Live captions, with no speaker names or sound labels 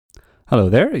Hello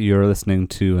there, you're listening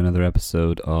to another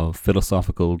episode of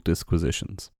Philosophical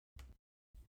Disquisitions.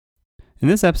 In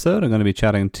this episode, I'm going to be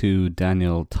chatting to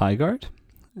Daniel Tygart.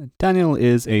 Daniel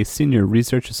is a senior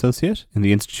research associate in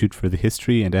the Institute for the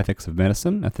History and Ethics of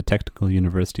Medicine at the Technical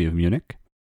University of Munich.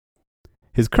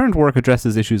 His current work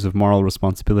addresses issues of moral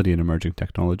responsibility in emerging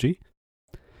technology.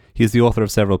 He is the author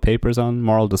of several papers on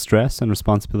moral distress and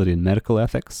responsibility in medical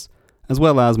ethics, as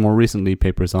well as, more recently,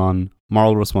 papers on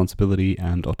moral responsibility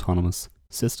and autonomous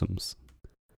systems.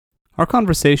 Our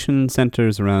conversation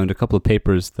centers around a couple of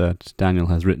papers that Daniel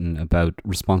has written about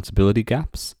responsibility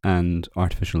gaps and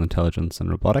artificial intelligence and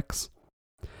robotics.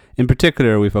 In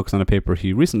particular, we focus on a paper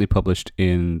he recently published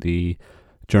in the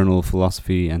journal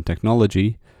Philosophy and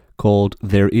Technology called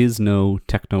There Is No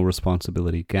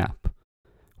Techno-Responsibility Gap,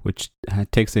 which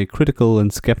takes a critical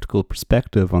and skeptical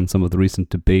perspective on some of the recent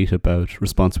debate about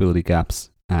responsibility gaps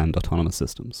and autonomous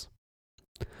systems.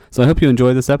 So I hope you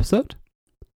enjoy this episode.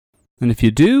 And if you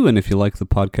do, and if you like the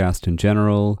podcast in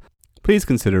general, please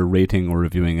consider rating or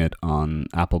reviewing it on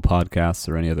Apple Podcasts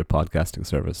or any other podcasting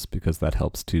service, because that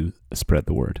helps to spread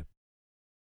the word.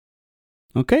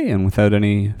 Okay, and without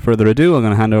any further ado, I'm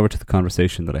going to hand over to the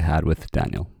conversation that I had with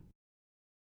Daniel.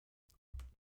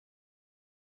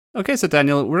 Okay, so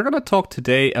Daniel, we're going to talk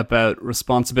today about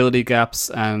responsibility gaps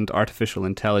and artificial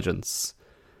intelligence.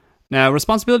 Now,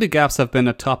 responsibility gaps have been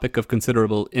a topic of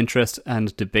considerable interest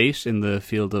and debate in the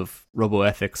field of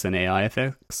roboethics and AI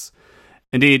ethics.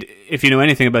 Indeed, if you know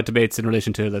anything about debates in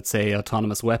relation to, let's say,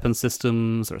 autonomous weapon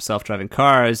systems or self-driving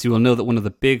cars, you will know that one of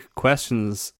the big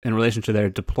questions in relation to their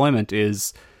deployment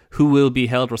is who will be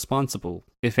held responsible,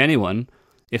 if anyone,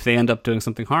 if they end up doing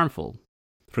something harmful.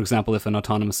 For example, if an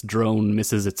autonomous drone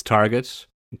misses its target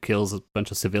and kills a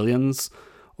bunch of civilians,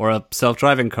 or a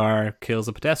self-driving car kills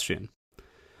a pedestrian.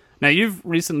 Now, you've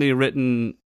recently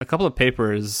written a couple of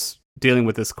papers dealing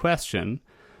with this question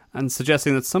and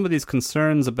suggesting that some of these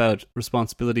concerns about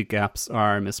responsibility gaps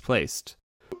are misplaced.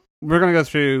 We're going to go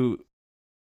through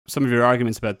some of your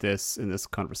arguments about this in this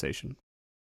conversation.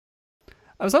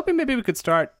 I was hoping maybe we could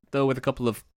start, though, with a couple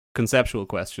of conceptual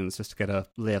questions just to get a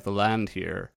lay of the land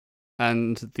here.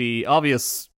 And the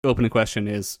obvious opening question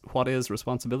is, what is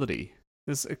responsibility?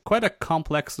 It's quite a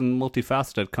complex and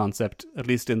multifaceted concept, at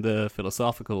least in the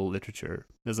philosophical literature,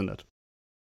 isn't it?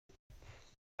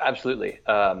 Absolutely.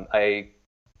 I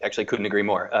actually couldn't agree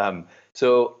more.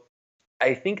 So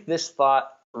I think this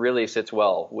thought really sits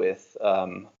well with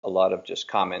a lot of just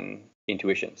common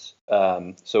intuitions.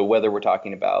 So whether we're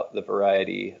talking about the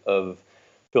variety of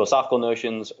philosophical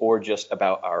notions or just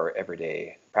about our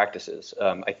everyday practices,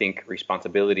 I think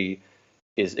responsibility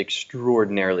is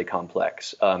extraordinarily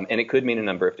complex, and it could mean a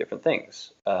number of different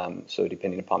things. So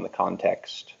depending upon the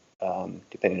context,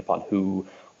 depending upon who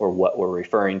or what we're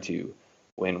referring to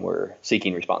when we're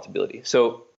seeking responsibility.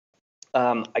 So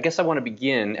I guess I want to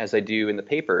begin, as I do in the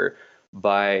paper,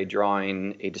 by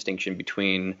drawing a distinction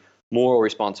between moral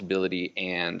responsibility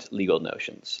and legal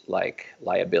notions like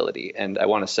liability. And I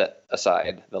want to set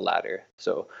aside the latter.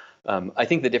 So I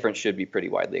think the difference should be pretty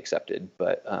widely accepted,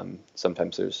 but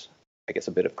sometimes there's, I guess,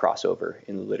 a bit of crossover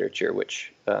in the literature,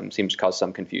 which seems to cause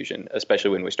some confusion,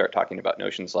 especially when we start talking about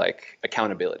notions like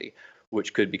accountability,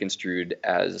 which could be construed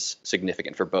as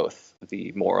significant for both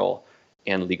the moral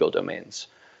and legal domains.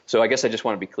 So I guess I just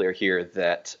want to be clear here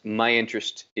that my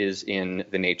interest is in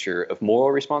the nature of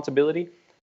moral responsibility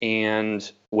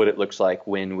and what it looks like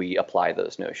when we apply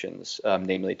those notions,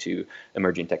 namely to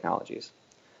emerging technologies.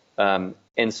 And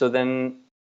so then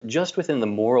just within the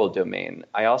moral domain,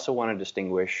 I also want to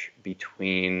distinguish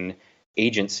between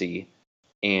agency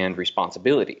and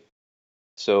responsibility.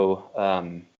 So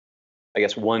I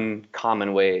guess one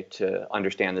common way to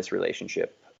understand this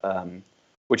relationship,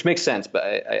 which makes sense, but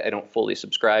I don't fully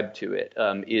subscribe to it,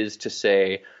 is to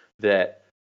say that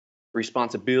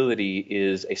responsibility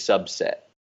is a subset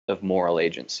of moral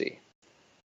agency.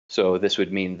 So this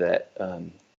would mean that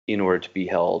in order to be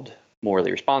held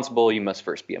morally responsible, you must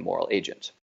first be a moral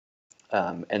agent.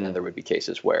 And then there would be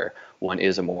cases where one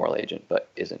is a moral agent but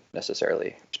isn't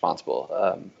necessarily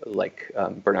responsible, like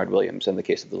Bernard Williams in the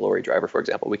case of the lorry driver, for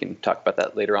example. We can talk about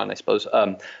that later on, I suppose.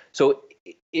 So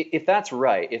if that's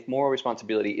right, if moral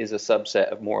responsibility is a subset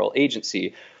of moral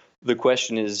agency, the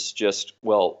question is just,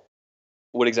 well,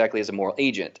 what exactly is a moral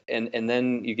agent? And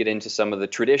then you get into some of the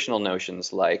traditional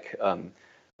notions like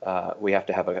we have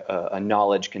to have a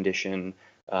knowledge condition.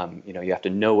 You have to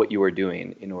know what you are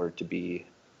doing in order to be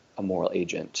a moral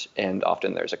agent. And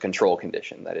often there's a control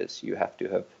condition. That is, you have to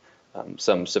have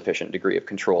some sufficient degree of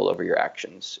control over your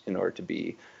actions in order to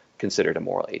be considered a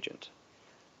moral agent.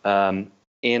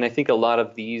 And I think a lot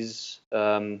of these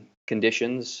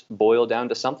conditions boil down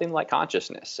to something like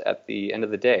consciousness at the end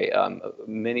of the day.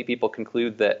 Many people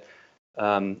conclude that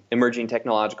emerging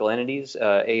technological entities,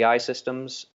 AI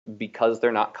systems, because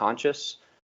they're not conscious,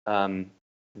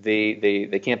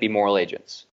 they can't be moral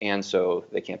agents, and so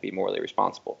they can't be morally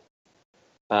responsible.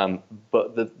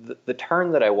 But the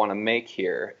turn that I want to make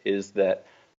here is that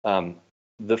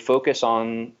the focus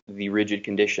on the rigid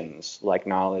conditions like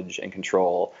knowledge and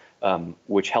control,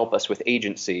 which help us with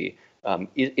agency,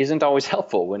 isn't always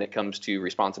helpful when it comes to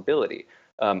responsibility.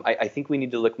 I think we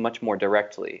need to look much more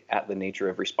directly at the nature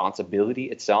of responsibility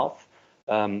itself,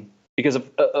 because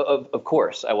of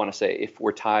course, I want to say, if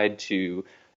we're tied to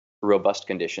robust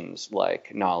conditions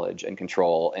like knowledge and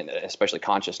control, and especially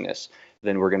consciousness,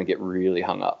 then we're going to get really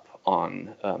hung up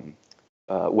on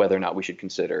whether or not we should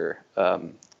consider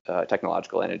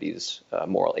technological entities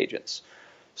moral agents.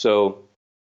 So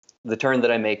the turn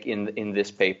that I make in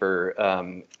this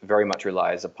paper very much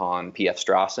relies upon P.F.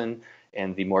 Strawson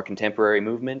and the more contemporary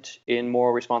movement in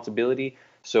moral responsibility.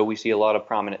 So we see a lot of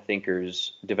prominent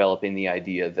thinkers developing the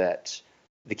idea that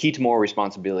the key to moral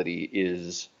responsibility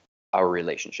is our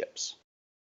relationships.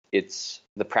 It's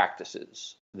the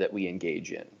practices that we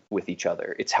engage in with each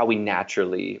other. It's how we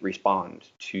naturally respond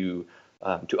to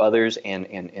others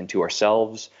and to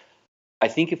ourselves. I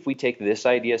think if we take this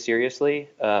idea seriously,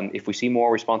 if we see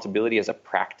moral responsibility as a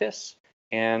practice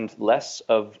and less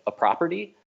of a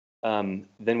property,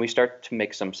 then we start to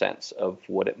make some sense of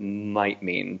what it might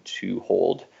mean to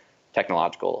hold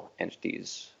technological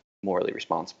entities morally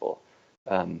responsible.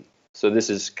 So this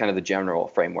is kind of the general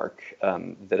framework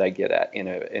that I get at in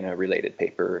a related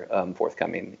paper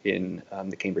forthcoming in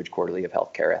the Cambridge Quarterly of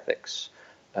Healthcare Ethics,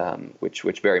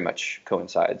 which very much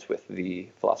coincides with the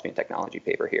philosophy and technology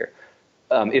paper here.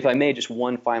 If I may, just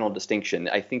one final distinction.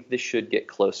 I think this should get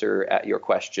closer at your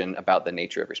question about the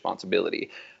nature of responsibility.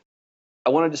 I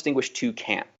want to distinguish two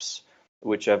camps,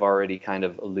 which I've already kind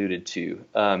of alluded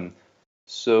to.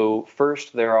 So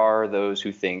first, there are those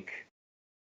who think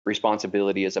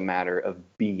responsibility is a matter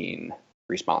of being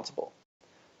responsible.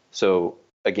 So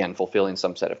again, fulfilling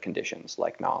some set of conditions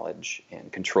like knowledge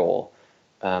and control.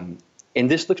 And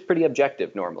this looks pretty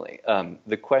objective normally.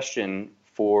 The question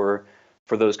for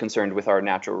those concerned with our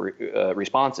natural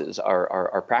responses,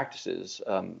 our practices,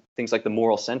 things like the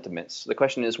moral sentiments, the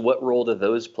question is, what role do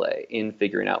those play in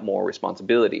figuring out moral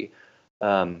responsibility?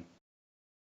 So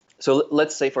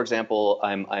let's say, for example,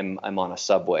 I'm on a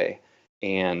subway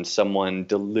and someone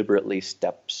deliberately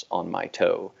steps on my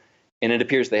toe, and it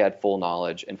appears they had full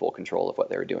knowledge and full control of what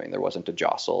they were doing. There wasn't a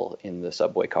jostle in the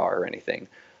subway car or anything.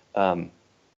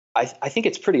 I think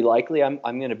it's pretty likely I'm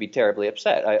going to be terribly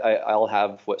upset. I'll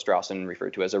have what Strawson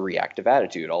referred to as a reactive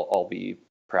attitude. I'll be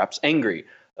perhaps angry,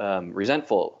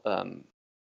 resentful.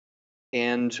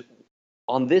 And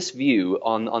on this view,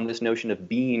 on this notion of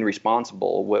being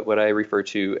responsible, what I refer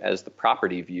to as the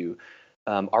property view,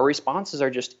 our responses are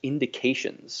just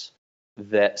indications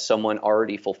that someone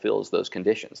already fulfills those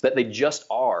conditions, that they just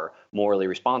are morally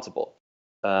responsible.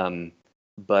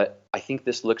 But I think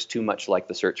this looks too much like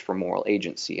the search for moral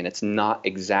agency, and it's not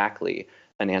exactly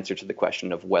an answer to the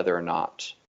question of whether or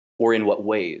not, or in what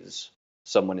ways,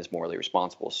 someone is morally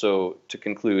responsible. So to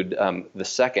conclude, the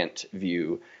second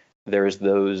view, there's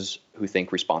those who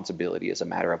think responsibility is a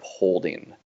matter of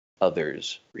holding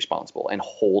others responsible and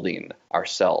holding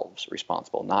ourselves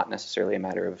responsible, not necessarily a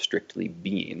matter of strictly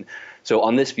being. So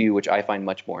on this view, which I find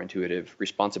much more intuitive,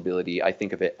 responsibility, I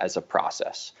think of it as a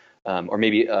process. Or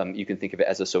maybe you can think of it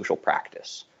as a social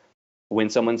practice. When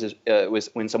someone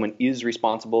is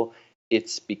responsible,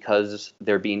 it's because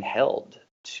they're being held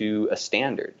to a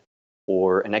standard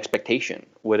or an expectation,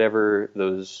 whatever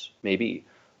those may be.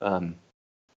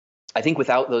 I think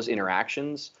without those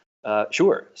interactions,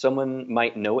 sure, someone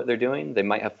might know what they're doing. They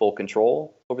might have full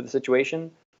control over the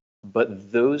situation,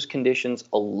 but those conditions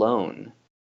alone,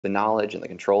 the knowledge and the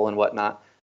control and whatnot,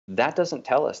 that doesn't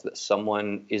tell us that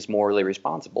someone is morally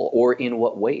responsible or in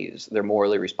what ways they're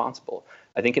morally responsible.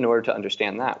 I think in order to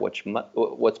understand that,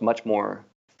 what's much more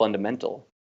fundamental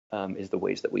is the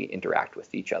ways that we interact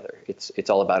with each other. It's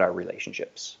all about our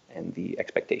relationships and the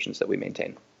expectations that we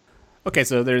maintain. Okay,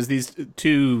 so there's these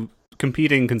two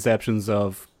competing conceptions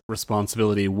of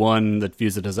responsibility. One that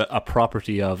views it as a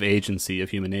property of agency, of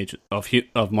human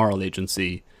of moral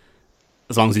agency,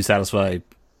 as long as you satisfy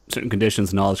certain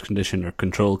conditions, knowledge condition or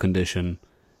control condition,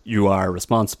 you are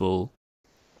responsible.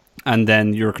 And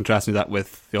then you're contrasting that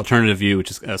with the alternative view,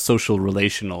 which is a social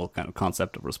relational kind of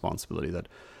concept of responsibility, that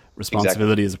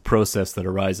responsibility is a process that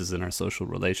arises in our social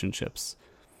relationships.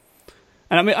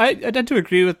 And I mean, I tend to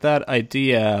agree with that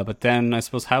idea, but then I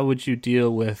suppose how would you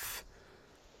deal with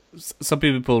some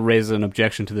people raise an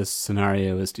objection to this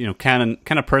scenario is, can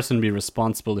a person be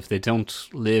responsible if they don't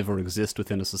live or exist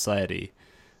within a society?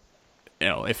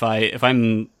 If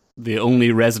I'm the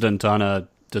only resident on a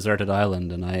deserted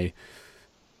island, and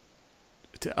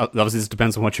obviously this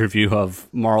depends on what your view of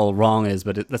moral wrong is,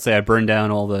 but let's say I burn down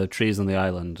all the trees on the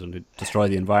island and destroy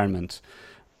the environment.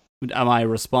 Am I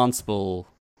responsible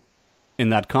in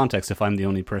that context if I'm the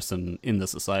only person in the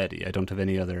society? I don't have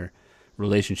any other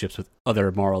relationships with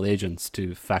other moral agents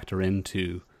to factor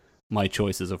into my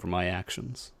choices over my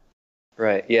actions.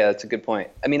 Right. Yeah, that's a good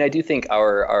point. I mean, I do think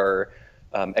our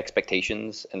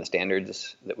expectations and the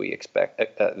standards that we expect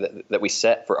that we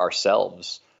set for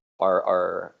ourselves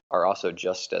are also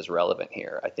just as relevant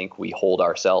here. I think we hold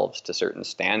ourselves to certain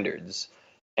standards,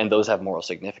 and those have moral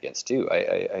significance too.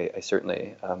 I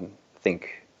certainly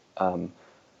think.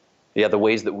 The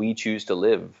ways that we choose to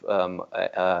live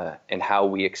and how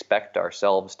we expect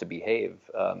ourselves to behave,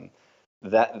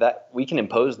 that we can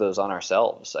impose those on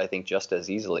ourselves, I think, just as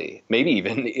easily, maybe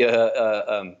even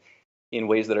in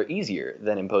ways that are easier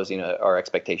than imposing our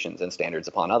expectations and standards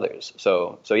upon others.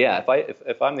 So yeah,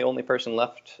 if I'm the only person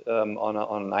left on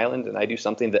an island and I do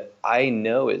something that I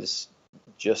know is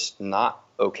just not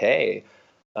okay,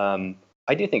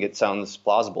 I do think it sounds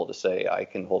plausible to say I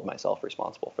can hold myself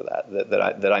responsible for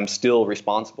that I'm still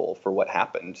responsible for what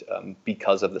happened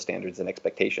because of the standards and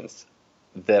expectations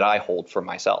that I hold for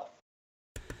myself.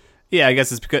 Yeah, I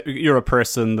guess it's because you're a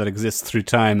person that exists through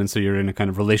time, and so you're in a kind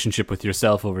of relationship with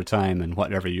yourself over time and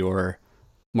whatever your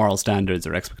moral standards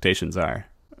or expectations are.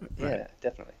 Yeah, right.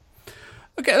 Definitely.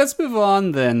 Okay, let's move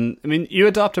on then. I mean, you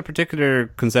adopt a particular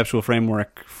conceptual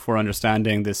framework for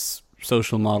understanding this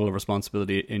social model of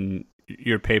responsibility in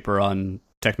your paper on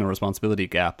techno-responsibility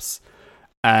gaps,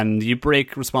 and you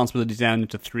break responsibility down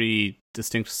into three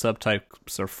distinct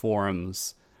subtypes or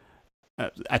forms: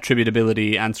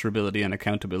 attributability, answerability, and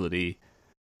accountability.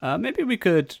 Maybe we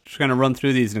could kind of run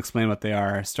through these and explain what they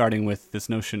are, starting with this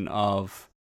notion of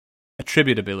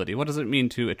attributability. What does it mean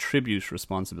to attribute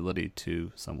responsibility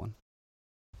to someone?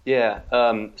 Yeah,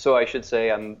 so I should say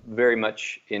I'm very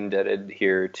much indebted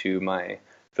here to my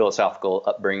philosophical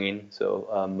upbringing. So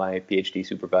my PhD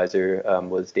supervisor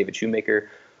was David Shoemaker,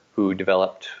 who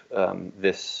developed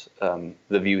the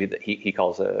view that he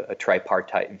calls a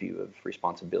tripartite view of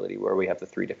responsibility, where we have the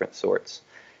three different sorts.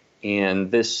 And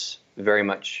this very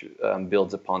much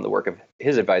builds upon the work of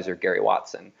his advisor, Gary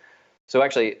Watson. So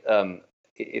actually,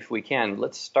 if we can,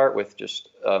 let's start with just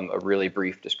a really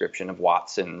brief description of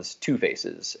Watson's two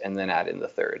faces, and then add in the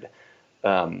third.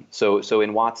 So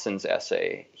in Watson's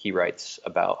essay, he writes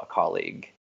about a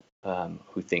colleague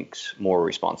who thinks moral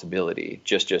responsibility,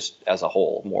 just as a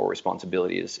whole, moral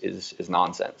responsibility is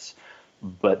nonsense.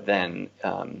 But then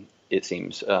it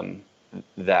seems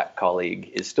that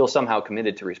colleague is still somehow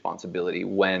committed to responsibility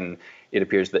when it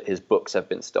appears that his books have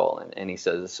been stolen. And he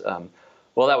says,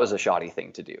 well, that was a shoddy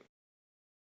thing to do.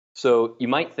 So you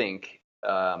might think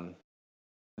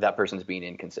that person's being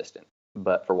inconsistent.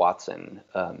 But for Watson,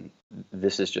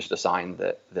 this is just a sign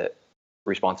that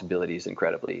responsibility is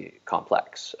incredibly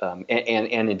complex, and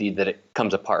indeed that it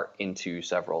comes apart into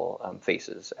several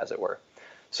faces, as it were.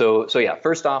 So yeah,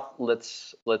 first off,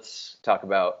 let's talk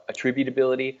about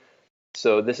attributability.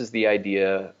 So this is the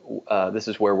idea. This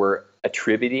is where we're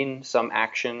attributing some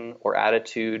action or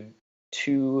attitude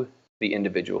to the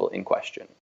individual in question.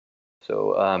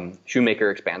 So Shoemaker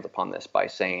expands upon this by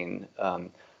saying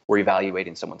we're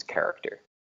evaluating someone's character.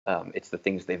 It's the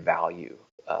things they value.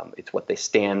 It's what they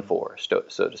stand for, so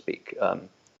to speak.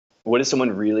 What is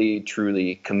someone really,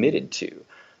 truly committed to?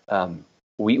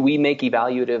 We make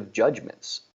evaluative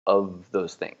judgments of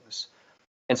those things.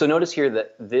 And so notice here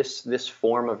that this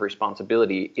form of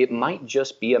responsibility, it might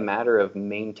just be a matter of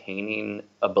maintaining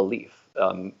a belief,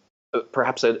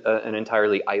 perhaps an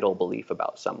entirely idle belief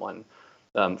about someone.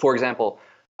 For example,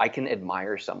 I can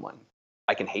admire someone.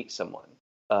 I can hate someone.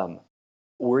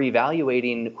 We're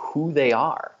evaluating who they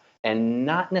are and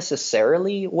not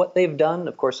necessarily what they've done.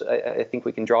 Of course, I think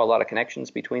we can draw a lot of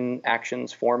connections between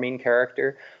actions forming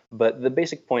character, but the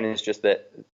basic point is just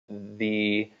that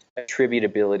the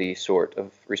attributability sort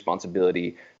of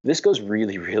responsibility, this goes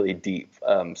really, really deep.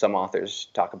 Some authors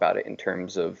talk about it in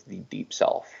terms of the deep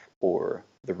self or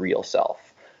the real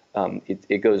self.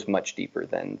 It goes much deeper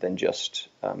than just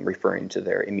referring to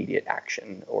their immediate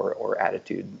action or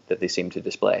attitude that they seem to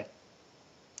display.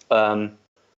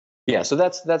 Yeah, so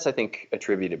that's I think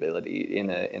attributability in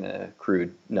a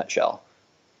crude nutshell.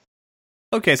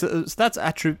 Okay, so that's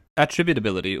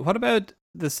attributability. What about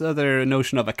this other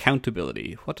notion of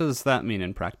accountability? What does that mean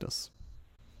in practice?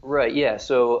 Right, yeah.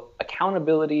 So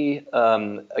accountability,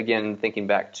 again, thinking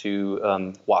back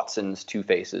to Watson's Two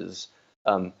Faces,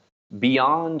 um,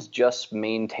 beyond just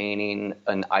maintaining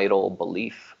an idle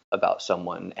belief about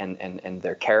someone and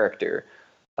their character,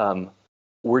 um,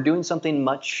 we're doing something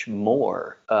much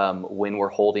more when we're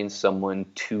holding someone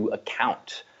to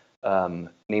account,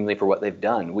 namely for what they've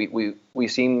done. We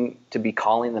seem to be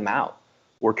calling them out.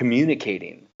 We're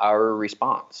communicating our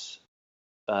response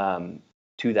um,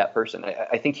 to that person.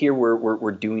 I think here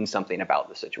we're doing something about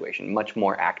the situation much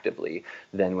more actively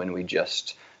than when we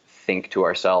just think to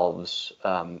ourselves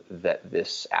that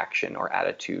this action or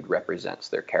attitude represents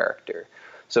their character.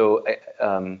 So,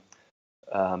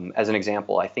 as an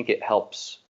example, I think it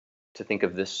helps to think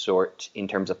of this sort in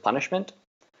terms of punishment.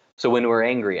 So, when we're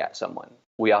angry at someone,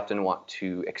 we often want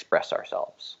to express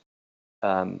ourselves.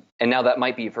 And now that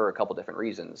might be for a couple different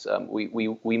reasons.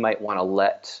 We might want to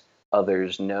let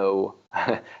others know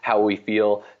how we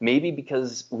feel, maybe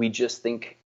because we just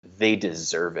think they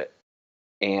deserve it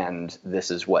and this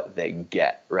is what they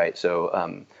get, right?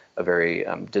 So a very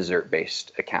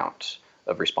desert-based account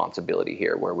of responsibility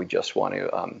here, where we just want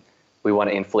to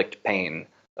inflict pain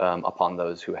upon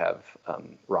those who have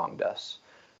wronged us.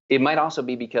 It might also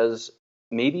be because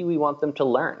maybe we want them to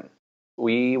learn.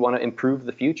 We want to improve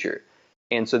the future.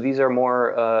 And so these are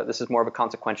more. This is more of a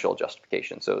consequential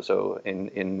justification. So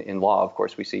in law, of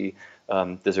course, we see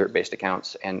desert-based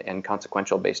accounts and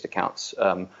consequential-based accounts.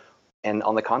 And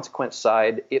on the consequence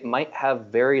side, it might have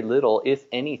very little, if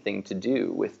anything, to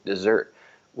do with desert.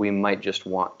 We might just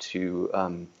want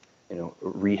to,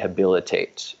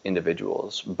 rehabilitate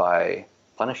individuals by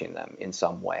punishing them in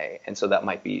some way. And so that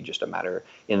might be just a matter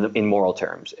in moral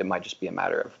terms. It might just be a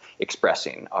matter of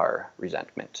expressing our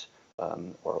resentment.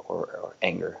 Or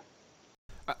anger.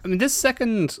 I mean, this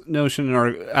second notion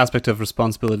or aspect of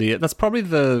responsibility, that's probably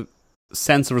the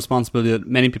sense of responsibility that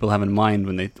many people have in mind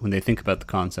when they think about the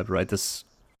concept, right? This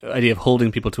idea of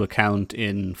holding people to account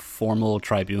in formal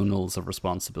tribunals of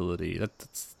responsibility.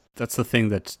 That's the thing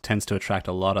that tends to attract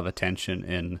a lot of attention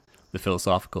in the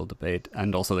philosophical debate,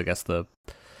 and also, I guess, the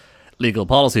legal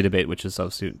policy debate, which is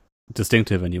obviously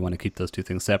distinctive, and you want to keep those two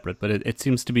things separate. But it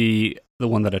seems to be the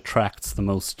one that attracts the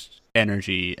most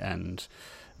energy and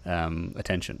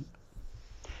attention.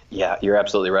 Yeah, you're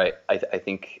absolutely right. I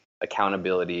think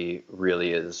accountability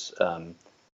really is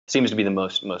seems to be the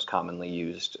most commonly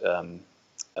used kind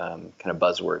of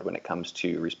buzzword when it comes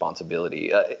to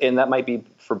responsibility, and that might be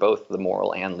for both the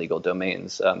moral and legal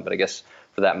domains. But I guess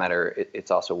for that matter,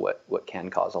 it's also what can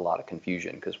cause a lot of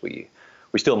confusion, because we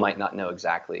still might not know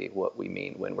exactly what we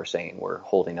mean when we're saying we're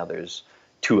holding others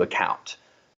to account.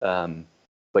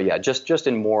 But yeah, just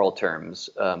in moral terms,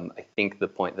 I think the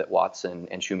point that Watson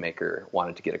and Shoemaker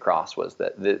wanted to get across was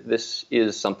that this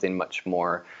is something much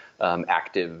more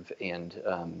active and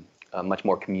much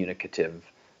more communicative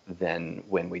than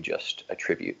when we just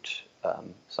attribute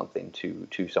something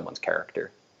to someone's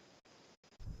character.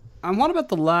 And what about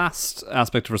the last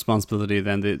aspect of responsibility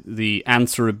then, the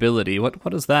answerability? What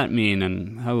does that mean,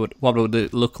 and what would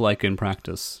it look like in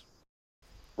practice?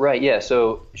 Right, yeah.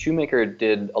 So Shoemaker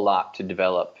did a lot to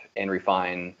develop and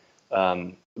refine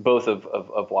both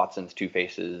of Watson's Two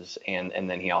Faces, and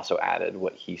then he also added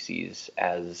what he sees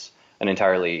as an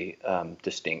entirely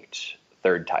distinct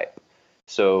third type.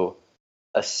 So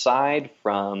aside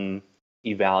from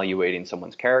evaluating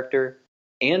someone's character,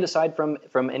 and aside from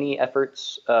any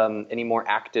efforts, any more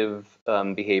active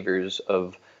behaviors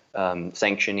of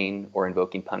sanctioning or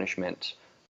invoking punishment,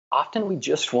 often we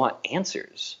just want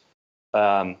answers.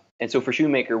 And so for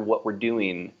Shoemaker, what we're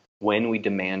doing when we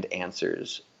demand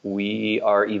answers, we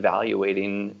are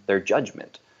evaluating their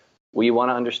judgment. We want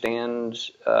to understand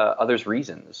others'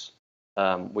 reasons.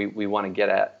 We want to get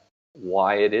at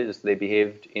why it is they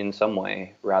behaved in some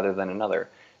way rather than another.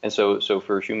 And so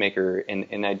for Shoemaker,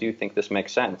 and I do think this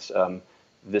makes sense,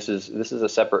 this is a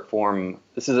separate form,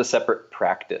 this is a separate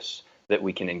practice that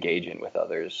we can engage in with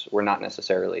others. We're not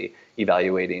necessarily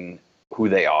evaluating who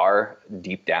they are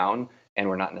deep down, and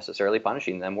we're not necessarily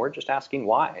punishing them. We're just asking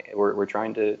why. We're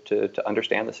trying to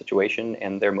understand the situation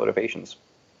and their motivations.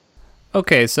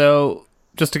 Okay, so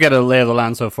just to get a lay of the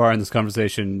land so far in this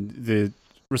conversation, the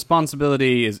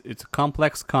responsibility it's a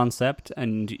complex concept,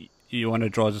 and you want to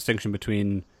draw a distinction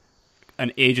between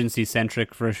an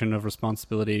agency-centric version of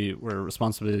responsibility, where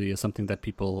responsibility is something that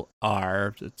people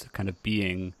are, it's a kind of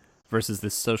being, versus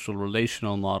this social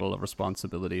relational model of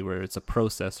responsibility, where it's a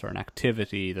process or an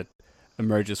activity that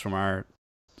emerges from our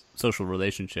social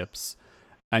relationships.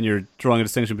 And you're drawing a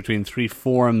distinction between three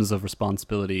forms of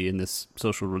responsibility in this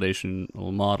social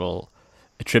relational model: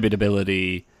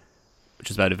 attributability,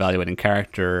 which is about evaluating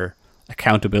character;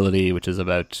 accountability, which is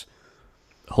about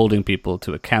holding people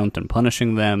to account and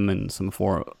punishing them in some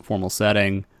formal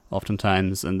setting,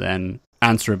 oftentimes, and then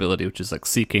answerability, which is like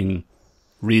seeking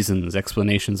reasons,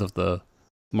 explanations of the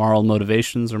moral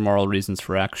motivations or moral reasons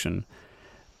for action.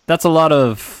 That's a lot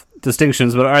of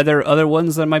distinctions, but are there other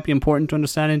ones that might be important to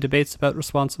understand in debates about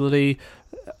responsibility?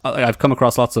 I've come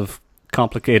across lots of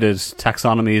complicated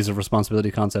taxonomies of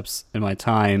responsibility concepts in my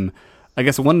time. I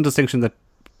guess one distinction that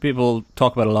people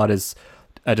talk about a lot is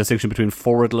a distinction between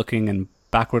forward-looking and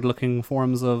backward-looking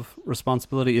forms of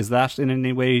responsibility. Is that in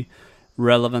any way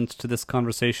relevant to this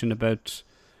conversation about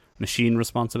machine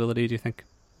responsibility, do you think?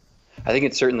 I think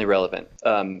it's certainly relevant.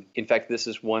 In fact, this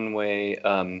is one way,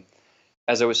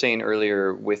 as I was saying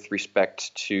earlier, with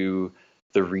respect to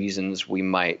the reasons we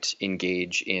might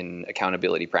engage in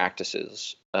accountability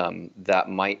practices, that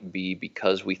might be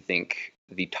because we think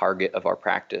the target of our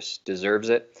practice deserves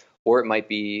it, or it might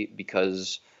be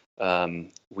because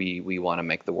we want to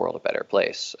make the world a better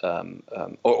place,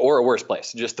 or a worse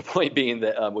place. Just the point being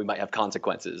that we might have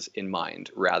consequences in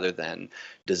mind rather than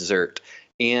desert.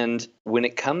 And when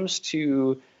it comes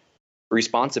to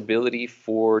responsibility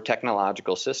for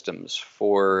technological systems,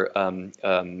 for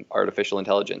artificial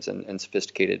intelligence and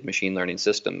sophisticated machine learning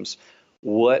systems,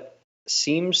 what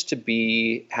seems to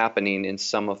be happening in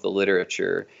some of the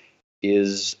literature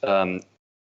is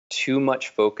too much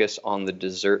focus on the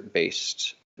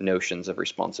desert-based notions of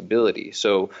responsibility.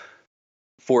 So,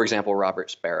 for example,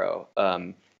 Robert Sparrow,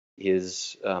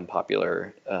 his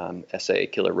popular essay,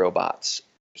 Killer Robots,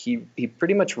 he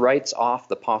pretty much writes off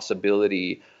the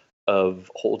possibility of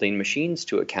holding machines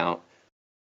to account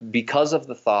because of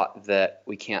the thought that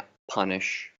we can't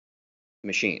punish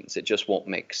machines. It just won't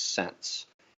make sense.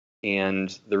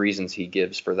 And the reasons he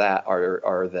gives for that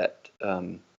are that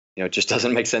it just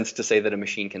doesn't make sense to say that a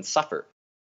machine can suffer.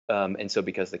 And so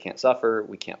because they can't suffer,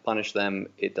 we can't punish them.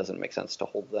 It doesn't make sense to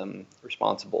hold them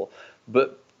responsible.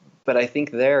 But I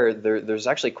think there's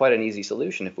actually quite an easy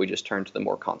solution if we just turn to the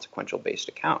more consequential based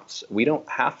accounts. We don't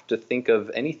have to think of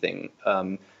anything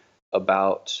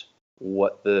about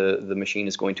what the machine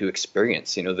is going to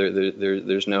experience.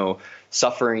 There's no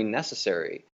suffering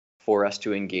necessary for us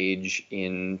to engage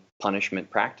in punishment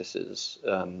practices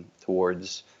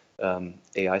towards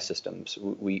AI systems.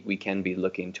 We can be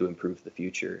looking to improve the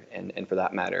future, and for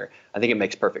that matter, I think it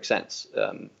makes perfect sense.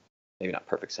 Maybe not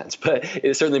perfect sense, but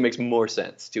it certainly makes more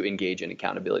sense to engage in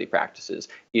accountability practices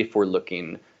if we're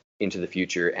looking into the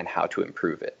future and how to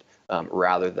improve it,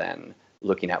 rather than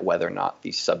looking at whether or not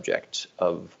the subject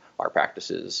of our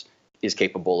practices is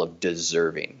capable of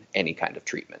deserving any kind of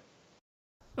treatment.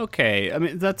 Okay, I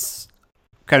mean, that's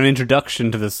kind of an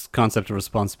introduction to this concept of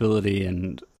responsibility,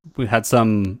 and we had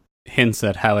some hints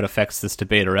at how it affects this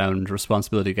debate around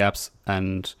responsibility gaps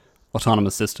and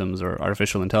autonomous systems or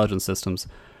artificial intelligence systems.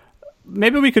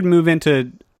 Maybe we could move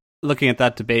into looking at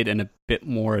that debate in a bit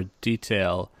more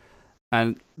detail.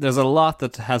 And there's a lot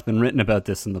that has been written about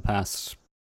this in the past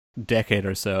decade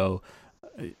or so.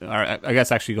 I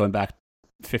guess actually going back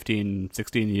 15,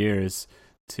 16 years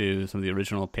to some of the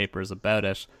original papers about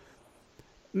it.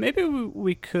 Maybe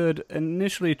we could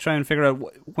initially try and figure out,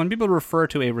 when people refer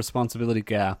to a responsibility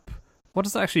gap, what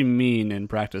does that actually mean in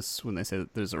practice when they say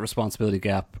that there's a responsibility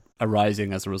gap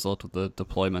arising as a result of the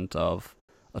deployment of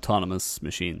autonomous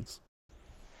machines?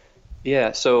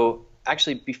 Yeah, so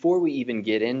actually, before we even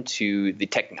get into the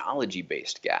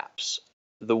technology-based gaps,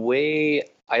 the way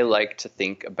I like to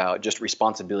think about just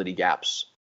responsibility gaps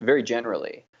very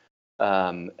generally,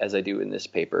 as I do in this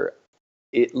paper,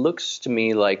 it looks to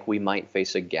me like we might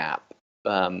face a gap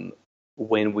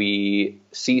when we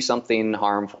see something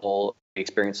harmful,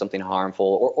 experience something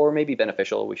harmful, or maybe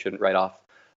beneficial. We shouldn't write off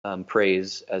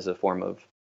praise as a form of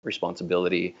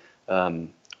responsibility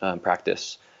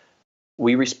practice.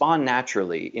 We respond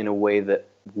naturally in a way that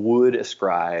would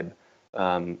ascribe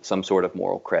some sort of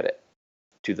moral credit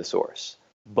to the source.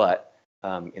 But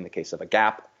in the case of a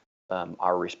gap,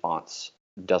 our response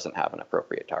doesn't have an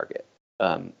appropriate target,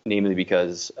 namely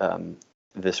because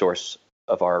the source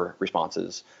of our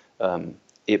responses,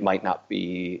 it might not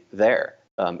be there.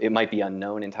 It might be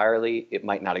unknown entirely. It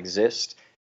might not exist.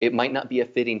 It might not be a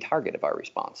fitting target of our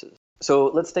responses. So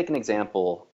let's take an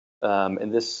example.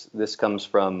 And this comes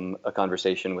from a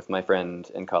conversation with my friend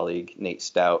and colleague, Nate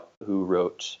Stout, who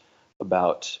wrote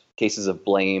about cases of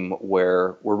blame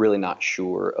where we're really not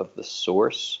sure of the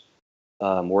source.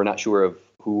 We're not sure of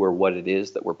who or what it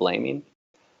is that we're blaming.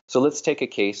 So let's take a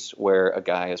case where a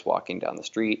guy is walking down the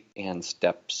street and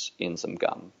steps in some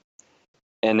gum.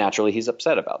 And naturally, he's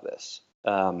upset about this.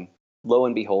 Lo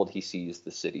and behold, he sees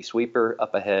the city sweeper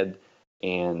up ahead,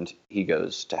 and he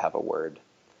goes to have a word.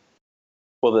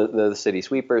 Well, the city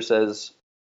sweeper says,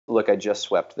 "Look, I just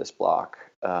swept this block.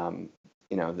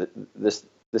 This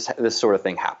sort of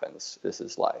thing happens. This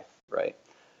is life, right?"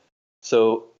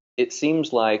 So it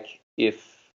seems like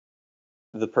if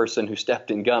the person who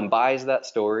stepped in gum buys that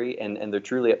story and they're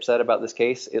truly upset about this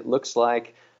case, it looks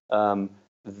like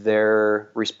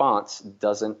their response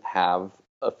doesn't have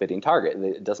a fitting target.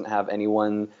 It doesn't have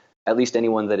anyone, at least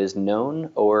anyone that is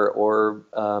known or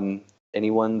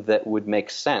anyone that would make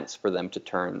sense for them to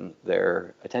turn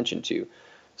their attention to.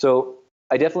 So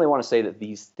I definitely want to say that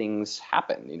these things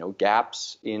happen,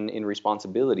 gaps in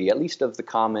responsibility, at least of the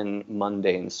common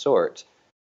mundane sort,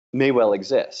 may well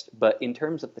exist. But in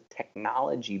terms of the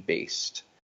technology-based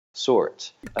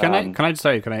sort, can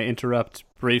I interrupt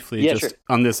briefly, yeah, just sure.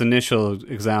 on this initial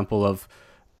example of,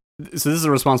 so this is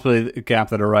a responsibility gap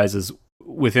that arises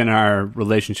within our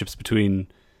relationships between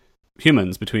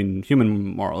humans, between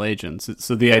human moral agents.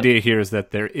 So the idea here is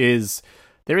that there is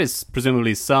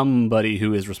presumably somebody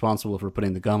who is responsible for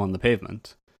putting the gum on the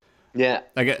pavement. Yeah.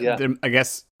 I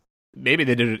guess maybe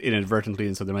they did it inadvertently,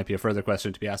 and so there might be a further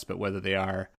question to be asked about whether they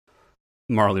are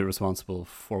morally responsible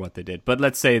for what they did. But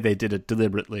let's say they did it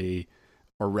deliberately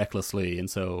or recklessly, and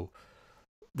so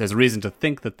there's a reason to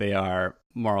think that they are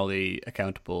morally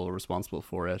accountable or responsible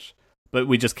for it. But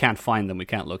we just can't find them. We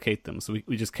can't locate them. So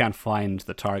we just can't find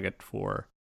the target for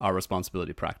our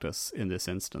responsibility practice in this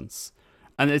instance.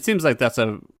 And it seems like that's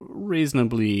a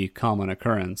reasonably common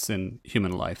occurrence in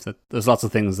human life, that there's lots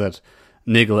of things that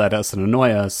niggle at us and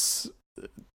annoy us,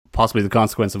 possibly the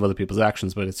consequence of other people's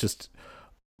actions, but it's just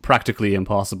practically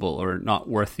impossible or not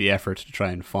worth the effort to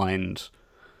try and find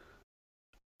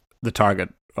the target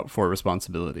for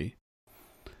responsibility.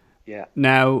 Yeah.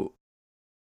 Now,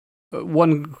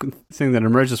 one thing that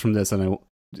emerges from this, and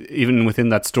even within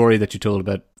that story that you told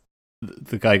about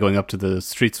the guy going up to the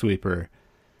street sweeper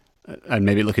and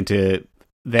maybe looking to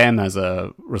them as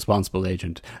a responsible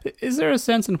agent, is there a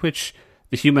sense in which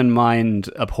the human mind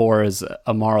abhors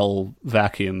a moral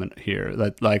vacuum here?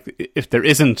 That, like, if there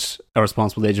isn't a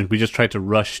responsible agent, we just try to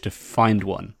rush to find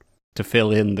one to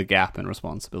fill in the gap in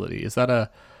responsibility. Is that a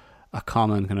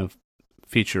common kind of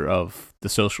feature of the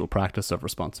social practice of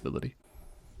responsibility?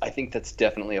 I think that's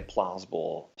definitely a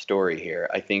plausible story here.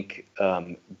 I think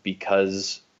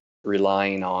because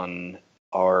relying on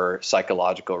our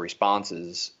psychological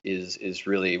responses is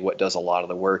really what does a lot of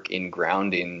the work in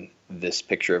grounding this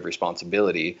picture of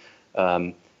responsibility.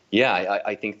 I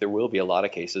think there will be a lot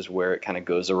of cases where it kind of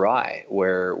goes awry,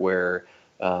 where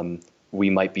we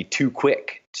might be too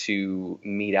quick to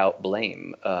mete out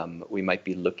blame. We might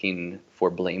be looking for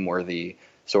blameworthy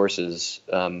sources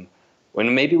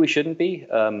when maybe we shouldn't be.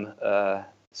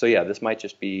 This might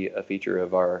just be a feature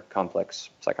of our complex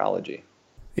psychology.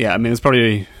 Yeah, I mean, it's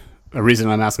probably a reason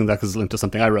I'm asking that because it's linked to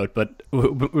something I wrote, but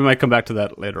we might come back to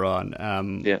that later on.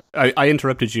 I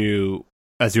interrupted you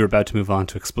as you were about to move on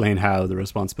to explain how the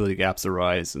responsibility gaps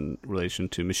arise in relation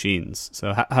to machines.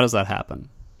 So how does that happen?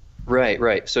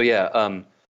 Right. So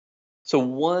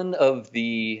one of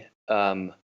the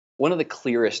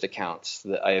clearest accounts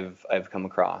that I've come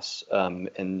across,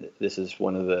 and this is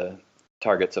one of the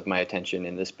targets of my attention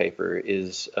in this paper,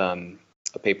 is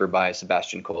a paper by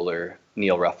Sebastian Kohler,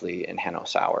 Neil Ruffley, and Hanno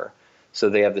Sauer. So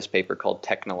they have this paper called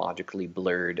Technologically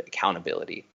Blurred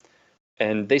Accountability.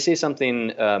 And they say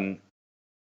something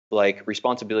like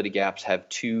responsibility gaps have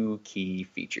two key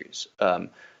features.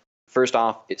 First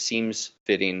off, it seems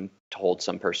fitting to hold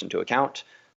some person to account,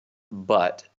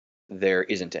 but there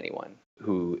isn't anyone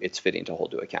who it's fitting to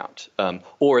hold to account.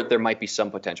 Or there might be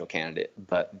some potential candidate,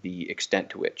 but the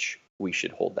extent to which we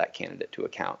should hold that candidate to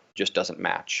account just doesn't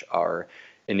match our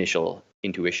initial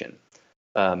intuition.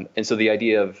 And so the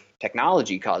idea of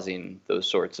technology causing those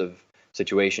sorts of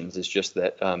situations is just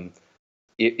that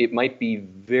it might be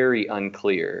very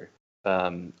unclear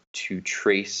to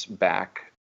trace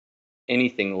back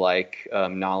anything like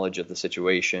knowledge of the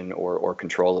situation or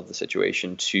control of the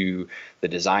situation to the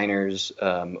designers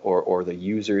or the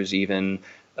users even.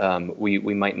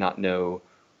 We might not know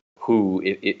who,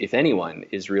 if anyone,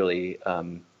 is really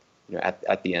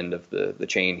at the end of the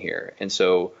chain here. And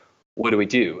so what do we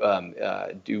do?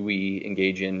 Do we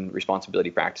engage in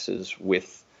responsibility practices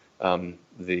with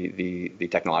the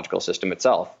technological system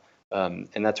itself?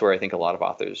 And that's where I think a lot of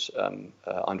authors,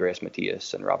 Andreas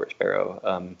Matthias and Robert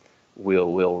Sparrow,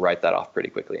 will write that off pretty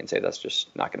quickly and say that's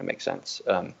just not going to make sense.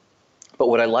 But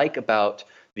what I like about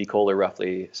the Kohler,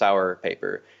 Ruffley, Sauer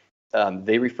paper,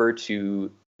 they refer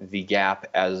to the gap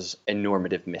as a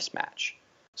normative mismatch.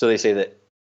 So they say that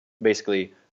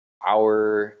basically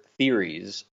our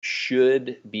theories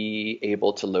should be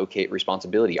able to locate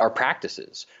responsibility. Our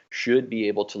practices should be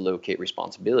able to locate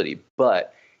responsibility.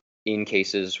 But in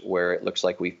cases where it looks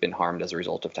like we've been harmed as a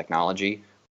result of technology,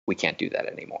 we can't do that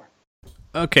anymore.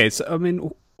 Okay, so I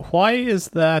mean, why is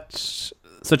that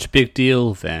such a big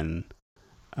deal then?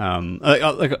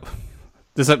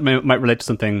 This might relate to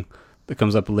something that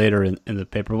comes up later in the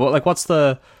paper. Well, like, what's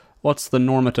the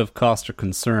normative cost or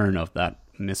concern of that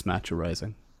mismatch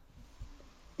arising?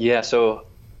 Yeah, so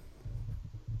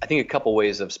I think a couple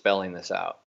ways of spelling this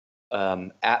out.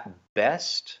 At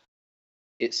best,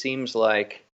 it seems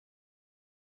like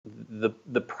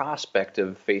the prospect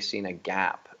of facing a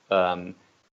gap.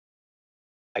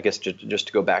 I guess just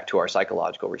to go back to our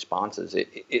psychological responses,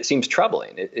 it seems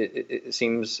troubling. It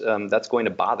seems that's going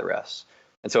to bother us.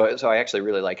 And so I actually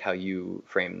really like how you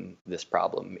frame this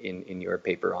problem in your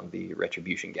paper on the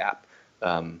retribution gap.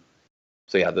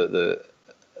 So yeah,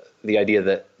 the idea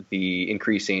that the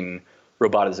increasing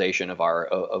robotization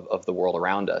of the world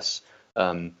around us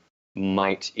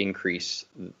might increase,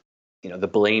 the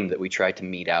blame that we try to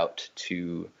mete out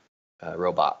to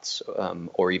robots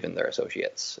or even their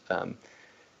associates.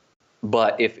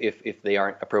 But if they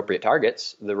aren't appropriate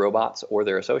targets, the robots or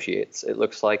their associates, it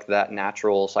looks like that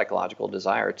natural psychological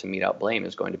desire to mete out blame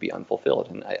is going to be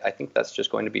unfulfilled, and I think that's just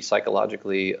going to be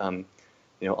psychologically,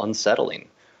 unsettling.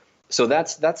 So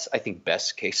that's I think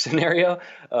best case scenario.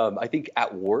 I think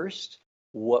at worst,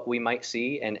 what we might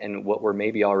see and what we're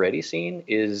maybe already seeing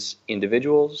is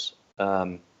individuals,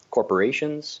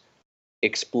 corporations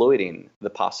exploiting the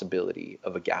possibility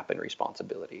of a gap in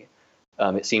responsibility.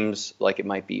 It seems like it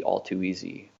might be all too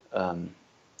easy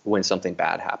when something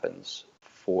bad happens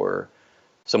for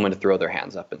someone to throw their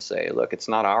hands up and say, look, it's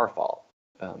not our fault.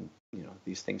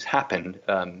 These things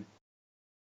happen.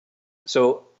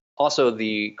 So also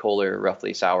the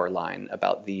Kohler-Ruffley-Sauer line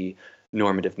about the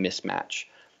normative mismatch,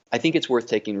 I think it's worth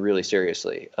taking really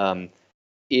seriously.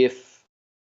 If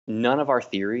none of our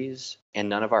theories and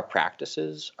none of our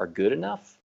practices are good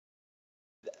enough,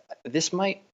 this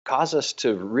might cause us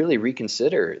to really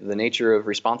reconsider the nature of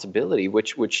responsibility,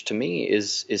 which to me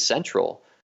is central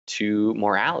to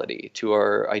morality, to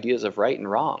our ideas of right and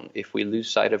wrong. If we lose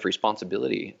sight of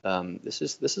responsibility, this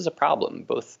is a problem,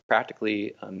 both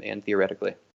practically and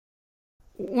theoretically.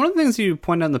 One of the things you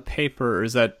point out in the paper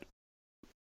is that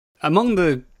among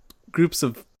the groups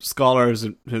of scholars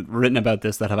who have written about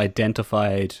this that have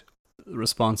identified the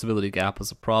responsibility gap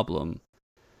as a problem,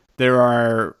 there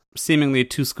are seemingly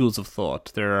two schools of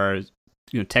thought. There are,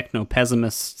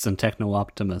 techno-pessimists and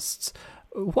techno-optimists.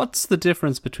 What's the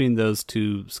difference between those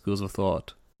two schools of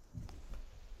thought?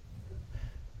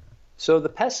 So the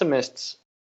pessimists,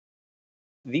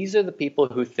 these are the people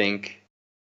who think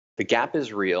the gap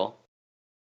is real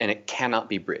and it cannot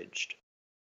be bridged.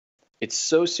 It's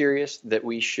so serious that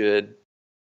we should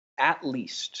at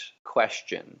least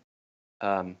question,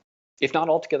 if not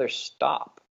altogether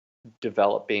stop,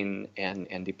 developing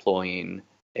and deploying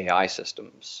AI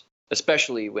systems,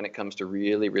 especially when it comes to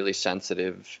really, really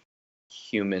sensitive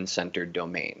human-centered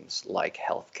domains like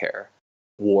healthcare,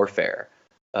 warfare.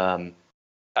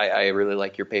 I really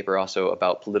like your paper also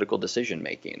about political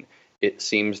decision-making. It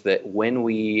seems that when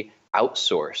we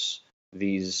outsource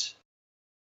these,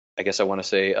 I guess I want to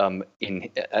say,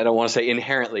 I don't want to say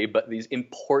inherently, but these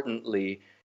importantly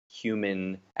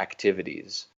human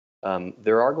activities,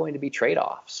 there are going to be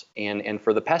trade-offs. And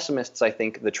for the pessimists, I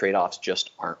think the trade-offs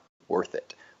just aren't worth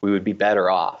it. We would be better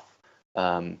off,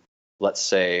 let's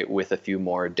say, with a few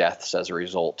more deaths as a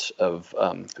result of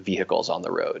vehicles on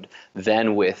the road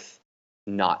than with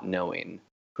not knowing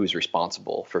who's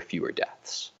responsible for fewer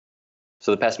deaths.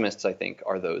 So the pessimists, I think,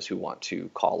 are those who want to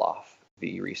call off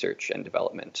the research and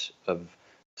development of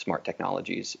smart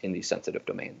technologies in these sensitive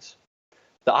domains.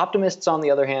 The optimists, on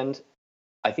the other hand,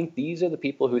 I think these are the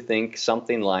people who think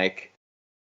something like,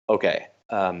 okay,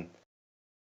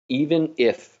 even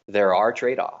if there are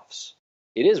trade-offs,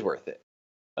 it is worth it.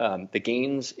 The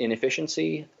gains in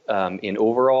efficiency, in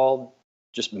overall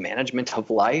just management of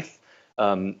life,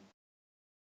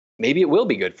 maybe it will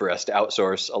be good for us to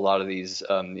outsource a lot of these,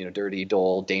 dirty,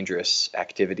 dull, dangerous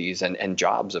activities and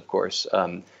jobs, of course.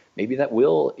 Maybe that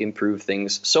will improve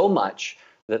things so much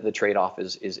that the trade-off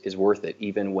is worth it,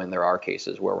 even when there are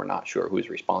cases where we're not sure who's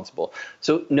responsible.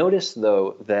 So notice,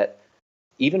 though, that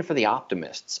even for the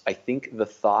optimists, I think the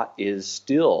thought is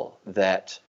still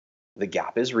that the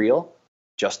gap is real,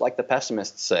 just like the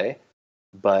pessimists say,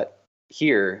 but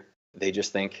here they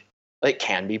just think it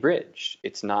can be bridged.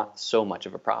 It's not so much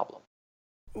of a problem.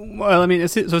 Well, I mean,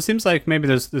 so it seems like maybe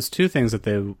there's two things that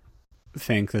they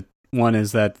think. That one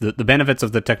is that the benefits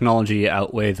of the technology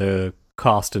outweigh the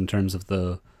cost in terms of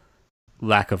the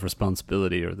lack of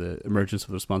responsibility or the emergence of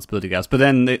the responsibility gaps. But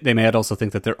then they may also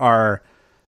think that there are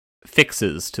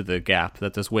fixes to the gap,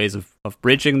 that there's ways of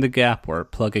bridging the gap or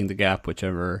plugging the gap,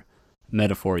 whichever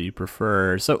metaphor you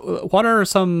prefer. So what are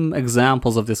some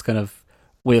examples of this kind of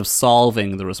way of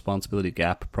solving the responsibility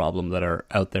gap problem that are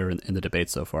out there in the debate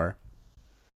so far?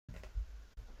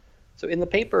 So in the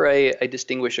paper, I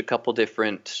distinguish a couple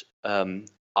different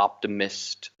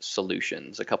optimist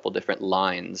solutions, a couple different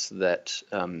lines that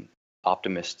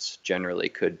optimists generally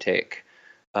could take.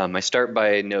 I start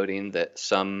by noting that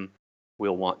some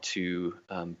will want to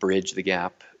bridge the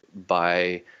gap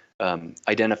by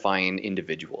identifying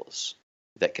individuals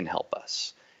that can help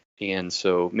us. And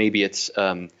so maybe it's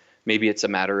a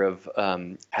matter of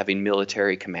having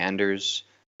military commanders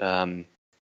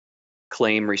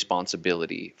claim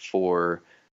responsibility for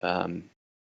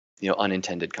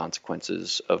unintended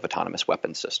consequences of autonomous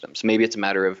weapons systems. Maybe it's a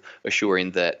matter of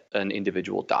assuring that an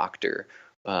individual doctor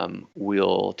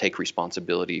will take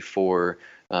responsibility for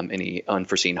any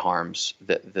unforeseen harms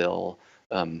that they'll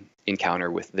encounter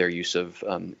with their use of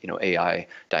AI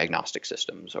diagnostic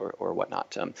systems or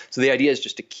whatnot. So the idea is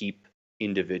just to keep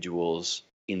individuals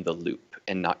in the loop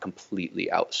and not completely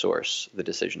outsource the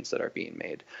decisions that are being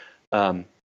made.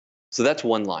 So that's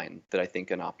one line that I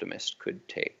think an optimist could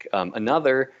take.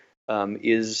 Another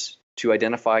is to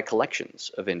identify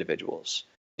collections of individuals.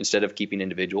 Instead of keeping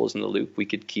individuals in the loop, we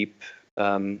could keep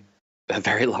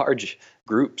very large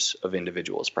groups of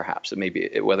individuals, perhaps.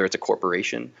 Maybe whether it's a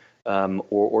corporation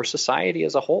or society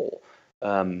as a whole.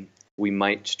 We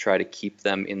might try to keep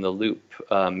them in the loop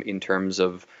in terms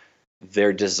of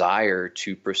their desire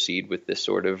to proceed with this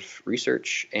sort of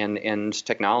research and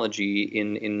technology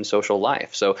in social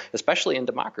life. So especially in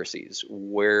democracies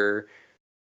where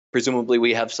presumably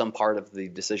we have some part of the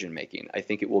decision making, I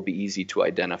think it will be easy to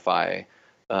identify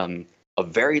a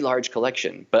very large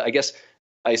collection. But I guess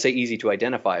I say easy to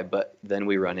identify, but then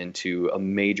we run into a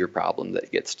major problem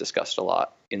that gets discussed a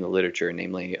lot in the literature,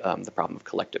 namely the problem of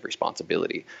collective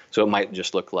responsibility. So it might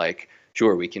just look like,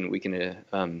 sure, we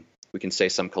can say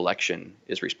some collection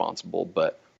is responsible,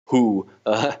 but who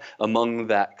among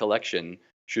that collection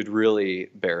should really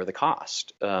bear the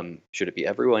cost? Should it be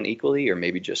everyone equally, or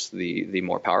maybe just the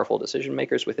more powerful decision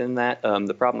makers within that?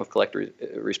 The problem of collective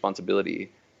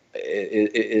responsibility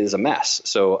is a mess.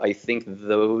 So I think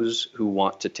those who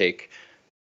want to take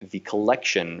the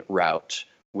collection route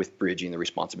with bridging the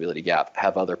responsibility gap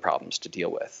have other problems to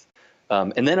deal with.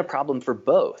 And then a problem for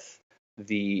both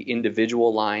the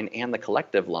individual line and the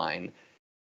collective line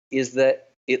is that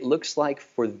it looks like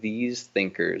for these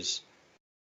thinkers,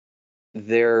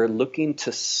 they're looking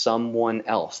to someone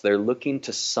else. They're looking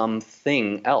to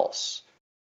something else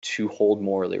to hold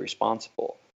morally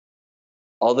responsible,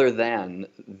 other than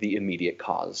the immediate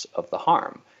cause of the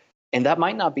harm. And that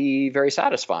might not be very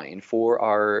satisfying for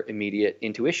our immediate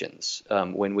intuitions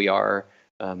when we are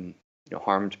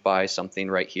harmed by something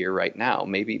right here, right now.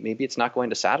 Maybe it's not going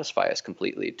to satisfy us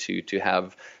completely to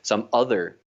have some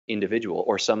other individual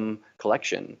or some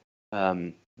collection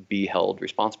be held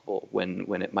responsible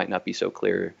when it might not be so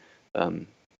clear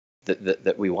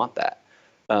that we want that.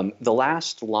 The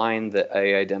last line that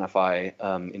I identify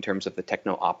in terms of the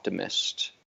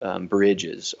techno-optimist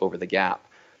bridges over the gap,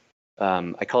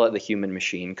 I call it the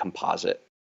human-machine composite.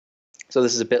 So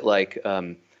this is a bit like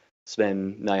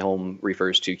Sven Nyholm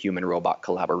refers to human-robot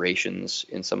collaborations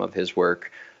in some of his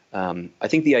work. I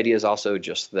think the idea is also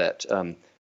just that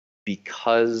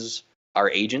because our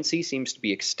agency seems to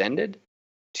be extended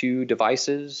to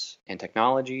devices and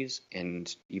technologies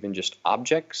and even just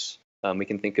objects, we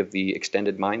can think of the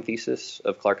extended mind thesis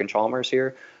of Clark and Chalmers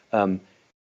here.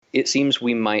 It seems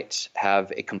we might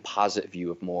have a composite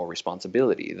view of moral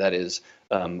responsibility. That is,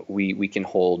 we can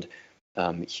hold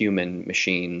human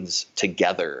machines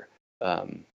together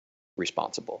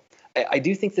responsible. I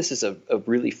do think this is a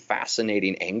really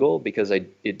fascinating angle because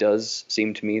it does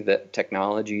seem to me that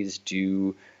technologies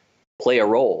do play a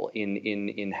role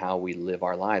in how we live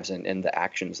our lives and the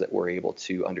actions that we're able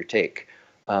to undertake.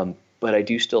 But I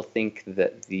do still think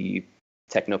that the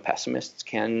techno-pessimists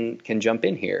can jump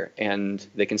in here and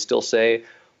they can still say,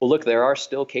 well, look, there are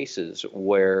still cases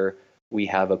where we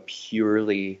have a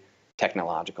purely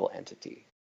technological entity.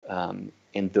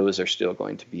 And those are still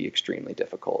going to be extremely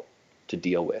difficult to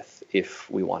deal with if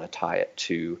we want to tie it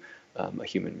to a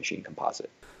human-machine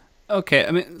composite. Okay,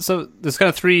 I mean, so there's kind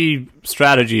of three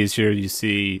strategies here you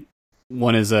see.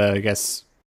 One is, I guess,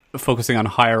 focusing on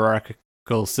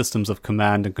hierarchical systems of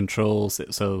command and control.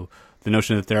 So the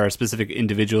notion that there are specific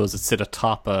individuals that sit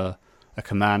atop a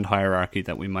command hierarchy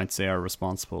that we might say are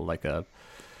responsible, like a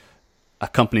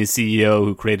company CEO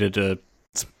who created a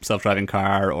self-driving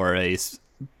car, or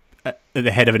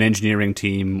the head of an engineering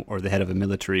team, or the head of a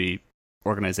military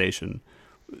organization.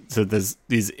 So there's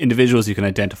these individuals you can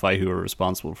identify who are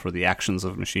responsible for the actions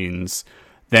of machines.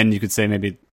 Then you could say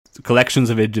maybe collections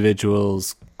of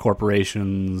individuals,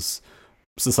 corporations,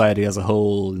 society as a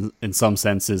whole, in some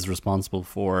sense, is responsible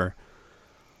for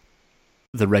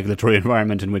the regulatory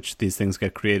environment in which these things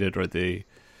get created, or the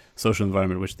social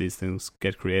environment in which these things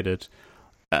get created.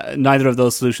 Neither of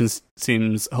those solutions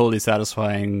seems wholly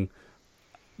satisfying.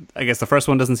 I guess the first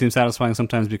one doesn't seem satisfying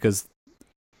sometimes because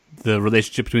the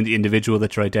relationship between the individual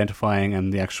that you're identifying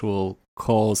and the actual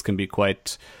cause can be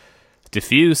quite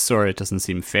diffuse, or it doesn't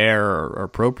seem fair or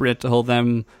appropriate to hold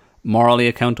them morally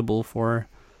accountable for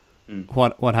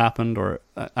what happened.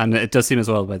 And it does seem as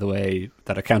well, by the way,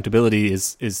 that accountability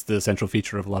is the central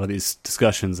feature of a lot of these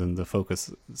discussions, and the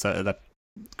focus that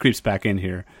creeps back in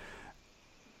here.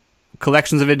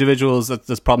 Collections of individuals,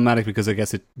 that's problematic because I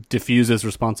guess it diffuses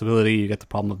responsibility. You get the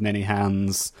problem of many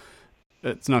hands.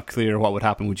 It's not clear what would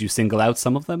happen. Would you single out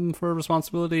some of them for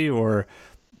responsibility, or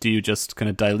do you just kind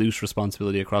of dilute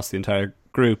responsibility across the entire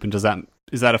group? And is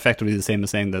that effectively the same as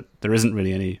saying that there isn't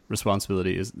really any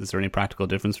responsibility? Is there any practical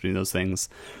difference between those things?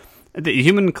 The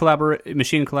human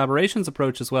machine collaborations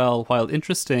approach as well, while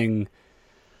interesting,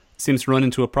 seems to run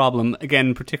into a problem,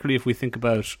 again, particularly if we think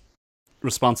about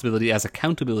responsibility as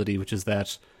accountability, which is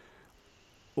that,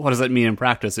 what does that mean in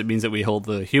practice? It means that we hold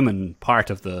the human part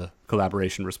of the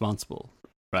collaboration responsible,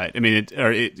 right? I mean,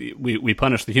 we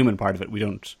punish the human part of it. We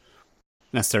don't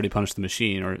necessarily punish the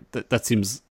machine, or that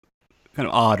seems kind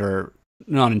of odd or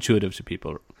non-intuitive to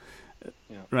people,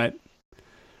 right?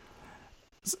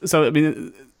 So, I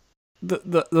mean,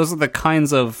 those are the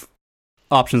kinds of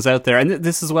options out there. And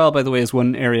this as well, by the way, is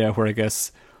one area where I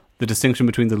guess the distinction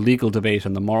between the legal debate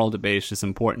and the moral debate is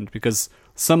important, because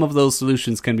some of those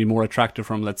solutions can be more attractive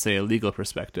from, let's say, a legal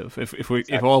perspective.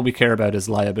 If all we care about is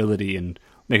liability and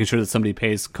making sure that somebody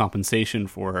pays compensation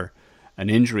for an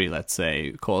injury, let's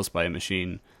say, caused by a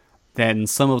machine, then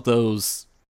some of those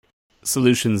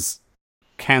solutions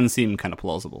can seem kind of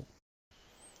plausible.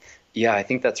 Yeah, I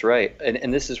think that's right.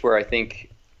 And this is where I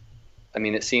think, I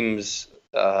mean, it seems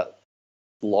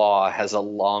law has a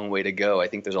long way to go. I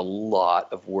think there's a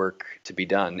lot of work to be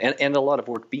done, and a lot of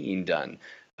work being done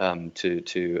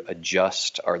to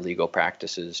adjust our legal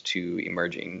practices to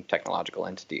emerging technological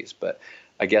entities. But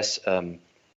I guess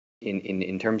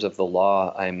in terms of the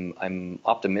law, I'm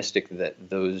optimistic that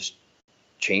those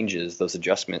changes, those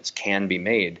adjustments can be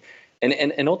made,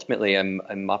 and ultimately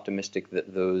I'm optimistic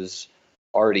that those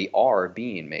already are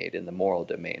being made in the moral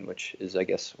domain, which is, I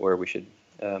guess, where we should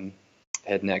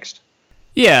head next.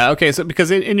 Yeah, okay, so because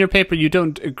in your paper you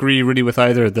don't agree really with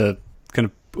either the kind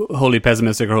of wholly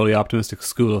pessimistic or wholly optimistic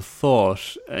school of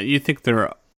thought. You think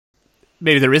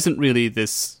maybe there isn't really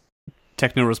this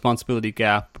techno-responsibility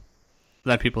gap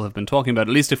that people have been talking about,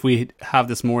 at least if we have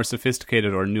this more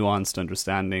sophisticated or nuanced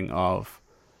understanding of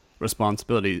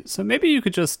responsibility. So maybe you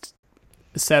could just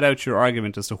set out your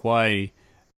argument as to why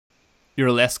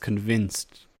you're less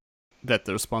convinced that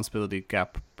the responsibility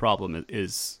gap problem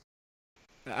is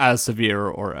as severe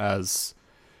or as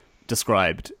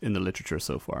described in the literature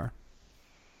so far.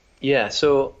 Yeah,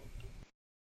 so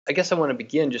I guess I want to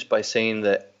begin just by saying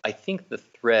that I think the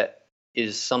threat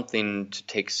is something to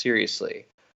take seriously.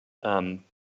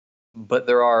 But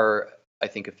there are, I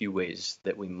think, a few ways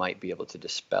that we might be able to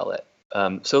dispel it.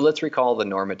 So let's recall the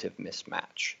normative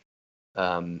mismatch.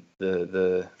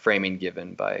 The framing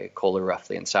given by Kohler,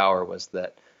 Ruffley, and Sauer was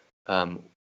that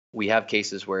we have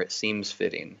cases where it seems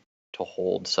fitting to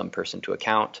hold some person to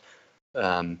account,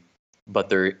 but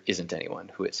there isn't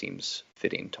anyone who it seems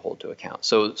fitting to hold to account.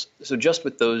 So just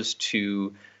with those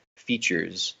two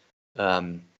features,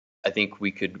 I think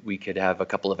we could have a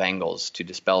couple of angles to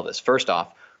dispel this. First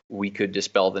off, we could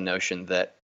dispel the notion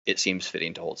that it seems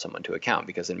fitting to hold someone to account,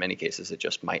 because in many cases it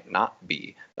just might not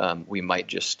be. We might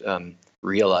just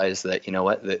realize that, you know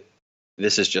what, that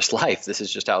this is just life. This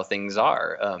is just how things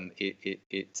are.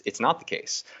 It's not the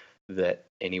case that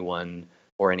anyone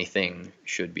or anything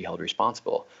should be held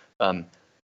responsible.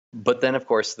 But then, of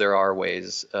course, there are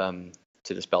ways to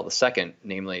dispel the second,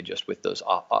 namely just with those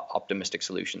optimistic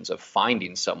solutions of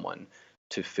finding someone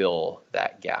to fill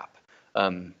that gap.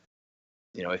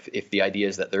 If the idea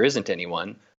is that there isn't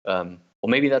anyone, well,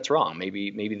 maybe that's wrong.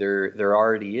 Maybe there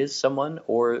already is someone,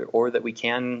 or that we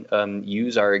can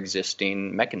use our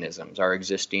existing mechanisms, our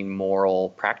existing moral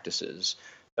practices,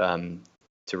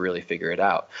 to really figure it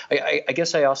out. I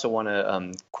guess I also want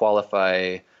to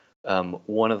qualify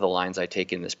one of the lines I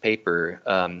take in this paper.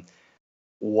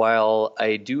 While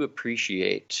I do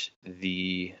appreciate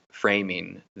the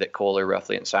framing that Kohler,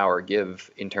 Roughly, and Sauer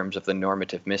give in terms of the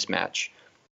normative mismatch,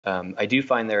 I do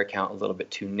find their account a little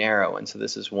bit too narrow. And so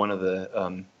this is one of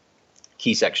the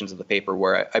key sections of the paper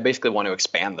where I basically want to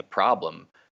expand the problem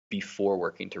before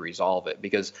working to resolve it,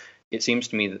 because it seems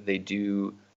to me that they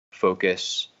do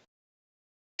focus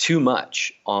too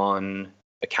much on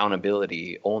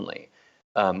accountability only.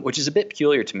 Which is a bit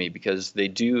peculiar to me because they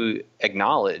do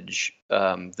acknowledge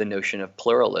the notion of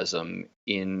pluralism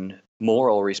in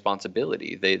moral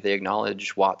responsibility. They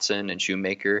acknowledge Watson and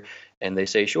Shoemaker, and they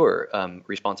say, sure,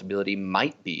 responsibility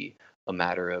might be a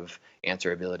matter of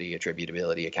answerability,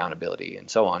 attributability, accountability, and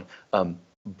so on.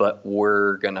 But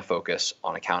we're going to focus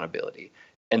on accountability.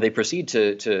 And they proceed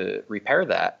to repair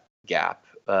that gap,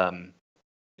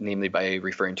 namely by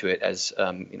referring to it as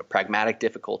pragmatic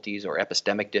difficulties or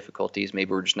epistemic difficulties.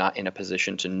 Maybe we're just not in a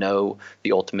position to know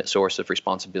the ultimate source of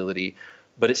responsibility.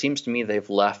 But it seems to me they've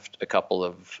left a couple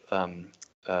of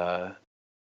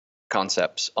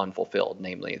concepts unfulfilled,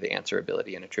 namely the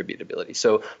answerability and attributability.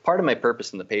 So part of my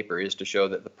purpose in the paper is to show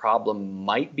that the problem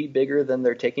might be bigger than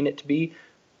they're taking it to be.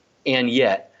 And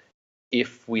yet,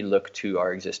 if we look to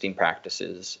our existing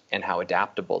practices and how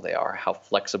adaptable they are, how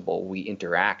flexible we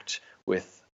interact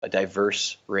with a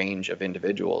diverse range of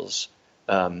individuals,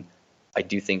 I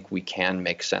do think we can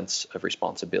make sense of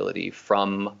responsibility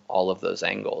from all of those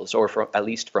angles, or from at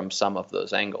least from some of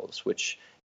those angles, which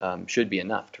should be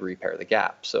enough to repair the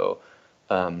gap. So,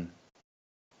 so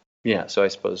I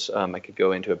suppose I could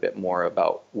go into a bit more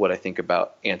about what I think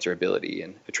about answerability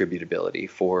and attributability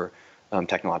for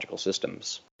technological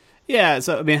systems. Yeah,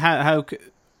 so I mean,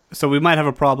 so we might have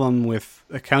a problem with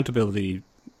accountability,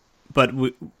 but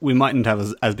we mightn't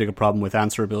have as big a problem with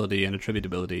answerability and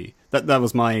attributability. That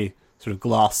was my sort of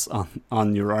gloss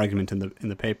on your argument in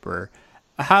the paper.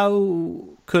 How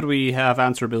could we have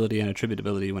answerability and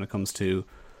attributability when it comes to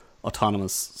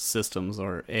autonomous systems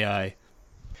or AI?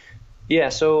 Yeah,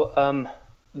 so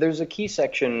there's a key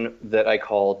section that I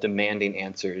call demanding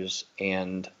answers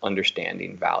and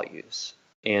understanding values.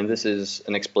 And this is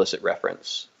an explicit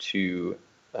reference to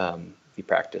the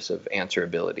practice of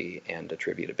answerability and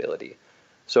attributability.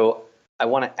 So I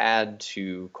want to add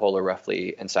to Kohler,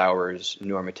 Roughly, and Sauer's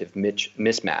normative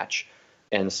mismatch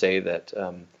and say that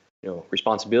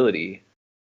responsibility,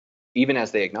 even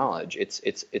as they acknowledge,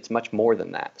 it's much more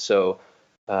than that. So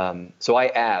I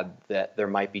add that there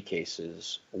might be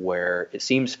cases where it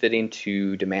seems fitting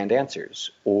to demand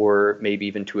answers, or maybe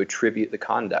even to attribute the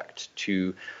conduct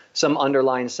to some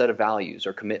underlying set of values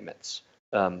or commitments,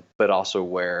 but also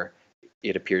where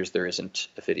it appears there isn't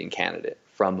a fitting candidate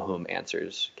from whom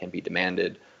answers can be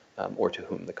demanded, or to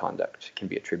whom the conduct can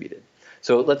be attributed.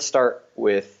 So let's start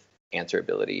with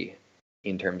answerability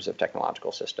in terms of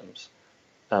technological systems.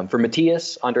 For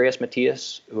Andreas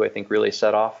Matthias, who I think really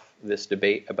set off this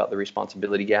debate about the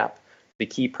responsibility gap, the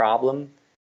key problem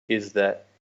is that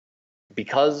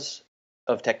because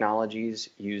of technologies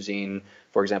using,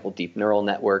 for example, deep neural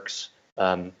networks,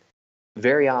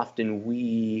 very often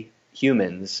we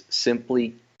humans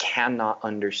simply cannot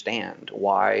understand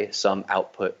why some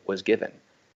output was given.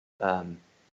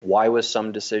 Why was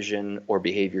some decision or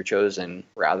behavior chosen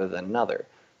rather than another?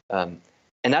 And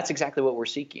that's exactly what we're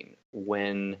seeking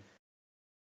when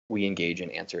we engage in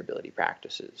answerability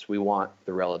practices. We want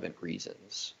the relevant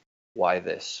reasons. Why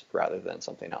this rather than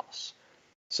something else?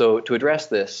 So to address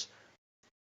this,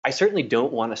 I certainly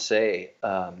don't want to say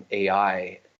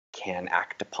AI can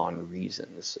act upon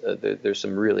reasons. There's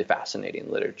some really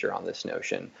fascinating literature on this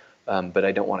notion, but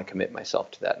I don't want to commit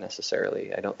myself to that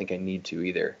necessarily. I don't think I need to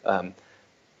either.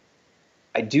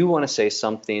 I do want to say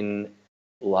something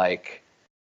like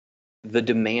the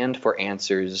demand for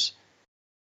answers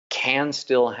can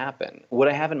still happen. What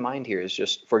I have in mind here is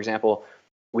just, for example,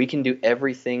 we can do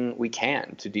everything we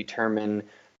can to determine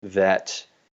that,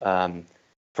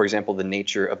 for example, the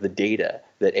nature of the data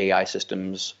that AI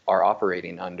systems are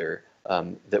operating under,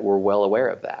 that we're well aware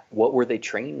of that. What were they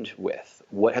trained with?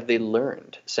 What have they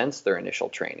learned since their initial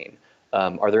training?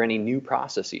 Are there any new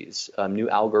processes, new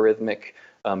algorithmic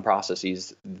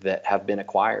processes that have been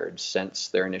acquired since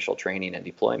their initial training and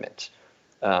deployment?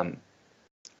 I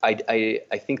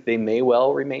think they may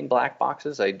well remain black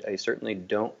boxes. I certainly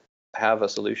don't have a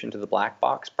solution to the black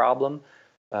box problem.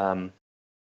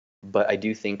 But I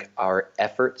do think our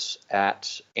efforts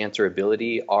at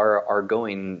answerability are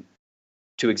going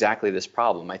to exactly this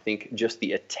problem. I think just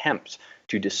the attempt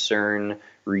to discern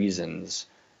reasons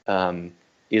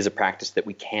is a practice that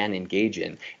we can engage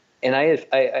in. And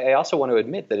I also want to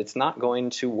admit that it's not going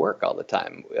to work all the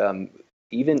time.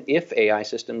 even if AI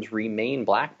systems remain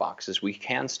black boxes, we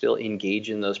can still engage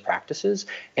in those practices,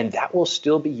 and that will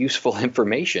still be useful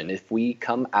information. If we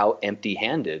come out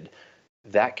empty-handed,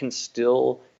 that can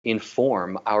still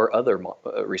inform our other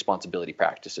responsibility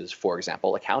practices. For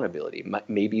example, accountability.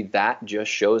 Maybe that just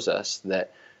shows us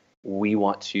that we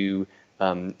want to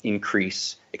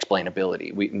increase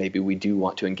explainability. Maybe we do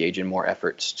want to engage in more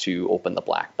efforts to open the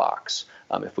black box.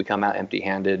 If we come out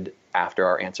empty-handed after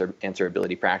our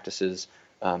answerability practices,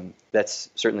 that's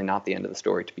certainly not the end of the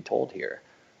story to be told here.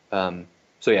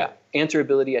 So yeah,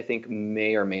 answerability I think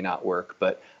may or may not work,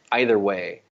 but either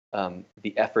way,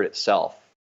 the effort itself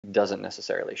doesn't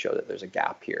necessarily show that there's a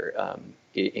gap here.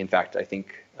 In fact, I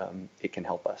think it can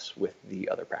help us with the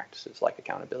other practices like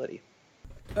accountability.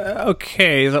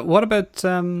 Okay, so what about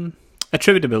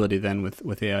attributability then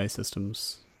with AI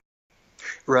systems?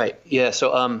 Right. Yeah.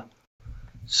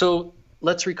 So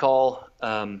let's recall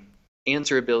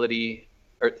answerability.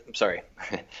 Or sorry.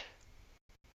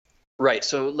 Right.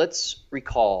 So let's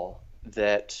recall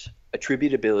that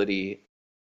attributability.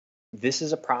 This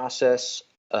is a process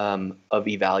of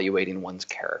evaluating one's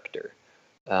character,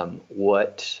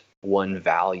 what one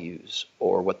values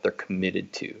or what they're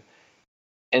committed to.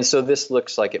 And so this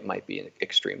looks like it might be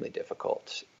extremely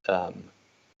difficult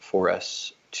for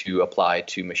us to apply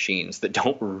to machines that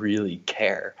don't really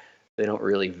care. They don't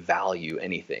really value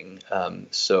anything.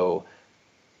 So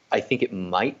I think it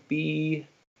might be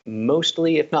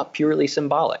mostly, if not purely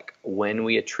symbolic, when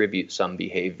we attribute some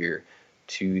behavior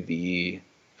to the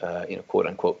quote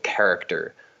unquote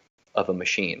character of a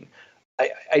machine.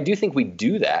 I do think we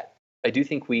do that. I do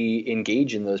think we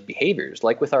engage in those behaviors,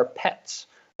 like with our pets.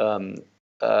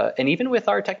 And even with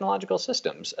our technological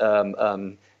systems,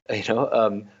 who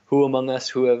among us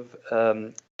who have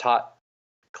taught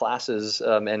classes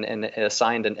and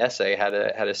assigned an essay had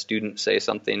a student say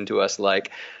something to us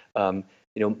like,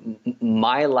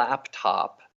 my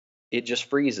laptop, it just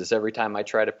freezes every time I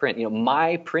try to print.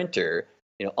 My printer,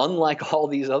 unlike all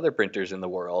these other printers in the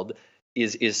world,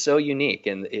 is so unique,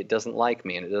 and it doesn't like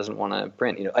me, and it doesn't want to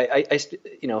print.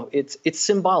 It's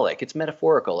symbolic, it's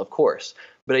metaphorical, of course,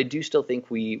 but I do still think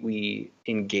we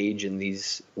engage in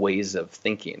these ways of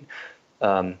thinking.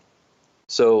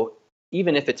 So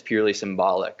even if it's purely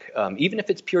symbolic, even if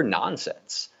it's pure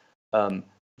nonsense, the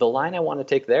line I want to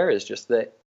take there is just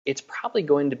that it's probably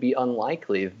going to be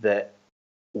unlikely that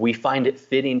we find it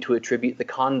fitting to attribute the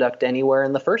conduct anywhere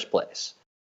in the first place.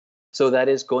 So that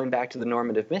is, going back to the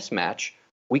normative mismatch,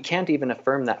 we can't even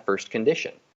affirm that first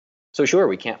condition. So sure,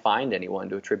 we can't find anyone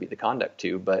to attribute the conduct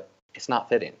to, but it's not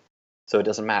fitting, so it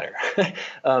doesn't matter.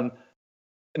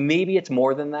 Maybe it's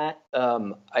more than that.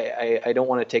 I don't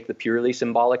want to take the purely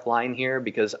symbolic line here,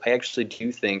 because I actually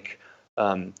do think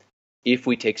if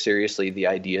we take seriously the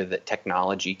idea that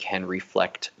technology can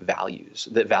reflect values,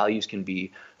 that values can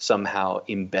be somehow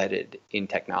embedded in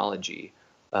technology,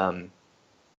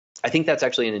 I think that's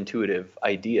actually an intuitive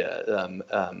idea.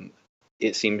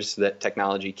 It seems that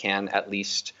technology can at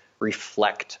least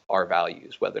reflect our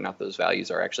values. Whether or not those values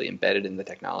are actually embedded in the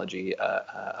technology,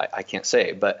 I can't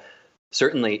say. But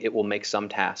certainly it will make some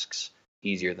tasks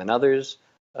easier than others.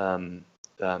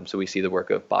 So we see the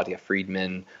work of Badia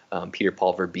Friedman, Peter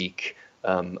Paul Verbeek.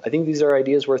 I think these are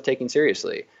ideas worth taking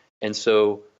seriously. And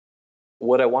so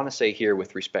what I want to say here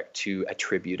with respect to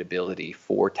attributability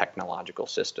for technological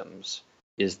systems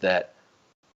is that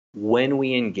when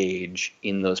we engage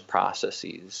in those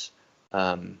processes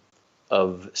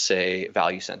of, say,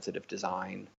 value-sensitive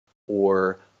design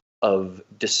or of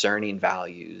discerning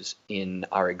values in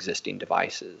our existing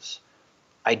devices,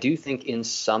 I do think in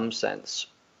some sense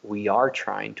we are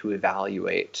trying to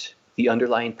evaluate the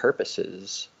underlying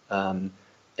purposes and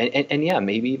yeah,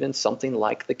 maybe even something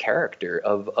like the character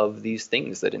of these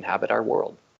things that inhabit our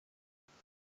world.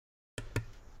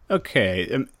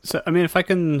 Okay, so I mean, if I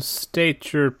can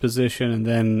state your position and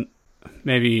then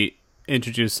maybe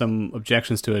introduce some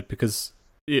objections to it, because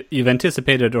you've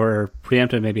anticipated or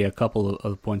preempted maybe a couple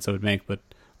of points I would make, but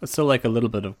I'd still like a little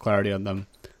bit of clarity on them.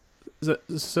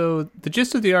 So the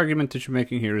gist of the argument that you're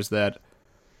making here is that,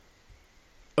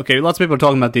 okay, lots of people are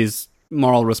talking about these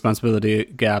moral responsibility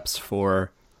gaps for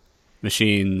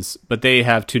machines, but they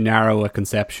have too narrow a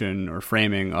conception or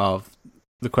framing of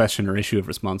the question or issue of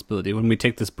responsibility. When we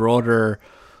take this broader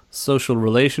social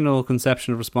relational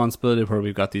conception of responsibility, where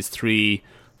we've got these three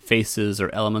faces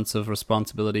or elements of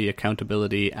responsibility: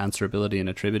 accountability, answerability, and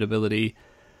attributability,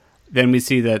 then we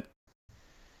see that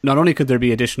not only could there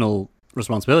be additional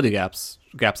responsibility gaps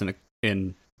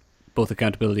in both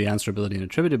accountability, answerability, and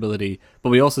attributability, but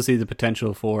we also see the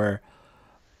potential for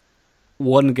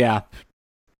one gap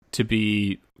to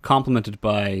be complemented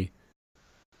by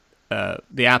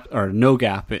the app or no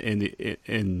gap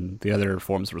in the other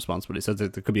forms of responsibility. So there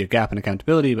could be a gap in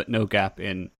accountability, but no gap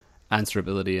in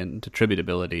answerability and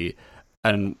attributability.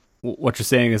 And what you're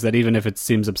saying is that even if it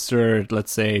seems absurd,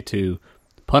 let's say, to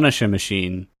punish a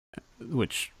machine,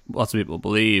 which lots of people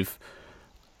believe,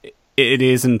 it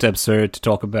isn't absurd to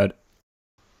talk about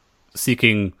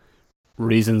seeking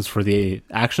reasons for the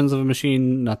actions of a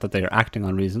machine, not that they are acting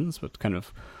on reasons, but kind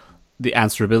of the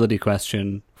answerability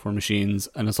question for machines.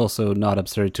 And it's also not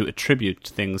absurd to attribute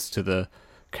things to the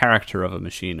character of a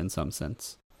machine in some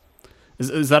sense.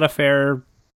 Is that a fair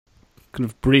kind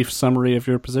of brief summary of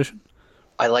your position?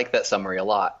 I like that summary a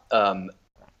lot. I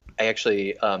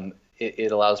actually,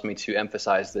 it allows me to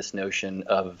emphasize this notion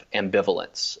of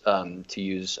ambivalence, to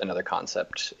use another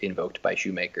concept invoked by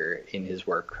Shoemaker in his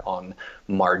work on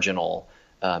marginal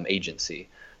agency.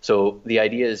 So the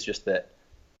idea is just that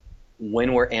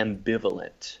when we're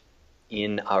ambivalent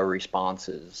in our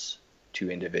responses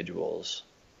to individuals,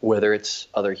 whether it's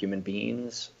other human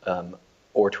beings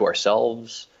or to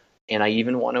ourselves, and I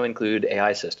even want to include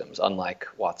AI systems, unlike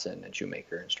Watson and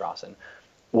Shoemaker and Strawson,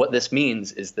 what this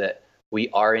means is that we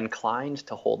are inclined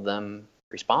to hold them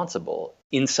responsible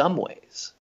in some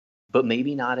ways, but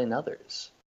maybe not in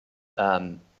others.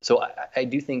 So I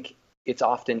do think it's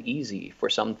often easy for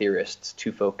some theorists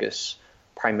to focus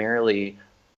primarily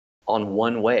on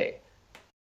one way,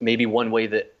 maybe one way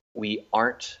that we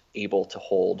aren't able to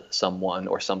hold someone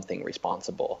or something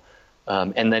responsible,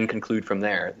 and then conclude from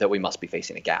there that we must be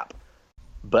facing a gap.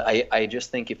 But I just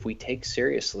think if we take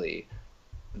seriously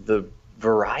the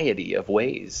variety of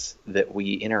ways that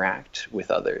we interact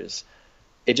with others,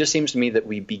 it just seems to me that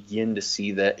we begin to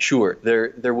see that, sure,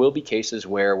 there will be cases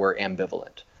where we're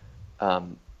ambivalent.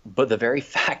 But the very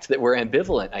fact that we're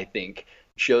ambivalent, I think,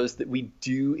 shows that we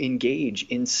do engage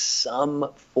in some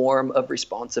form of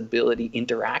responsibility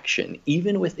interaction,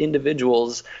 even with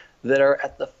individuals that are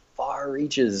at the far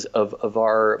reaches of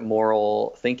our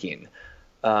moral thinking.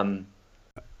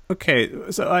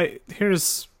 Okay, so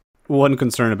here's one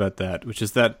concern about that, which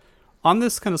is that on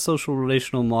this kind of social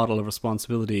relational model of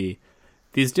responsibility,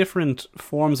 these different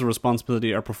forms of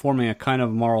responsibility are performing a kind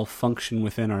of moral function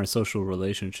within our social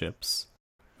relationships,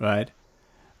 right?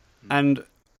 And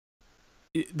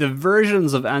the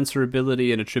versions of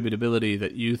answerability and attributability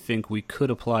that you think we could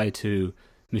apply to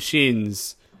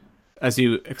machines, as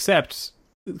you accept,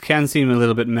 can seem a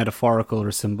little bit metaphorical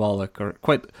or symbolic or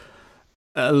quite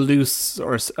a loose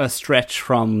or a stretch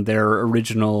from their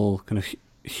original kind of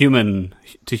human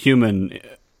to human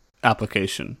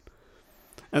application.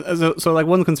 And so like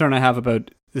one concern I have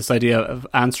about this idea of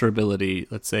answerability,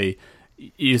 let's say,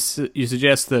 you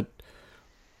suggest that,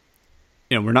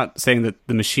 you know, we're not saying that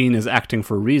the machine is acting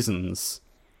for reasons,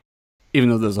 even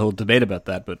though there's a whole debate about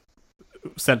that, but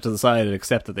set it to the side and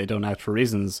accept that they don't act for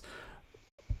reasons.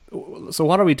 So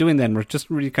what are we doing then? We're just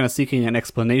really kind of seeking an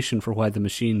explanation for why the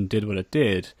machine did what it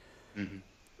did. Mm-hmm.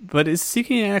 But is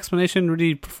seeking an explanation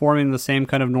really performing the same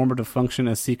kind of normative function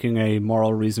as seeking a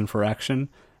moral reason for action?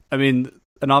 I mean,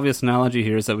 an obvious analogy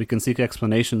here is that we can seek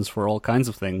explanations for all kinds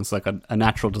of things, like a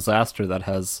natural disaster that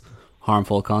has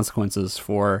harmful consequences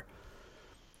for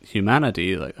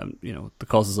humanity, like the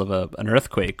causes of an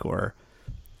earthquake or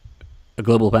a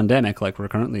global pandemic, like we're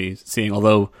currently seeing.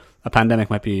 Although a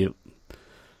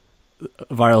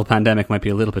viral pandemic might be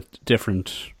a little bit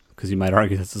different, because you might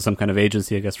argue this is some kind of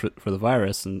agency, I guess, for the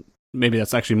virus, and maybe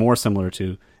that's actually more similar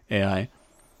to AI.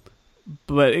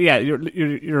 But yeah,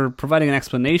 you're providing an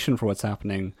explanation for what's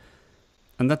happening,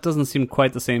 and that doesn't seem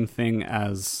quite the same thing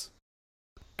as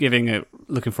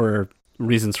looking for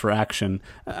reasons for action.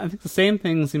 I think the same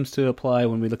thing seems to apply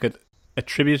when we look at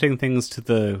attributing things to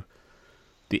the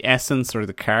essence or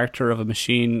the character of a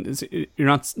machine. You're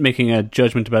not making a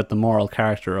judgment about the moral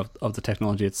character of the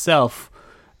technology itself.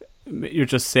 You're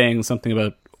just saying something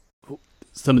about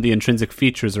some of the intrinsic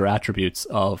features or attributes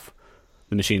of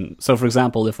the machine. So, for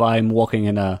example, if I'm walking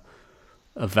in a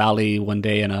valley one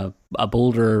day and a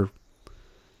boulder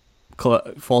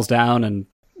falls down and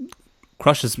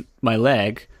crushes my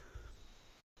leg,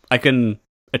 I can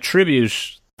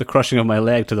attribute the crushing of my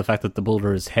leg to the fact that the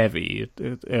boulder is heavy.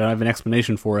 I have an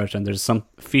explanation for it, and there's some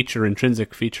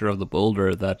intrinsic feature of the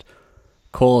boulder that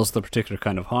caused the particular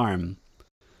kind of harm.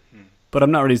 But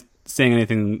I'm not really saying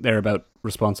anything there about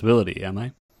responsibility, am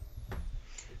I?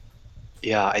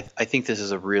 Yeah, I think this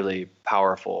is a really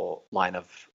powerful line of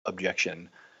objection.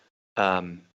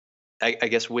 I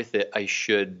guess with it, I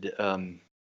should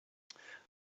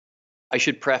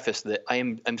preface that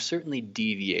I'm certainly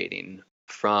deviating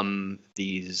from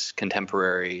these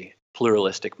contemporary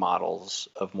pluralistic models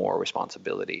of moral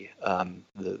responsibility,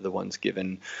 the ones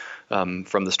given from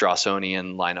the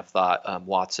Strawsonian line of thought,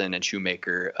 Watson and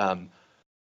Shoemaker.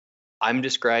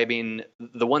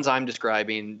 The ones I'm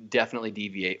describing definitely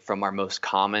deviate from our most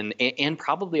common and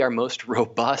probably our most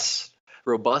robust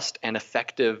and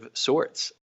effective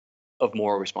sorts of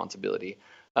moral responsibility.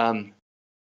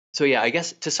 So yeah, I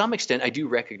guess to some extent, I do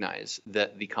recognize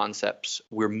that the concepts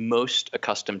we're most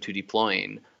accustomed to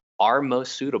deploying are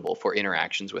most suitable for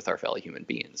interactions with our fellow human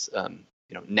beings,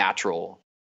 natural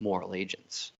moral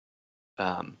agents.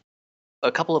 A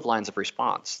couple of lines of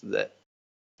response that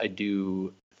I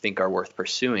do think are worth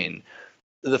pursuing.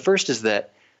 The first is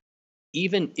that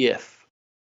even if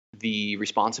the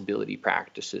responsibility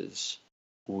practices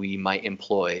we might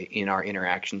employ in our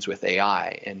interactions with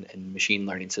AI and machine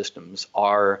learning systems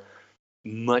are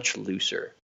much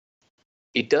looser,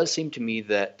 it does seem to me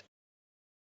that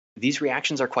these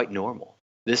reactions are quite normal.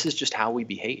 This is just how we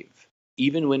behave,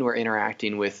 even when we're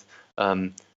interacting with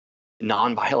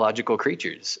non-biological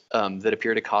creatures that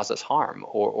appear to cause us harm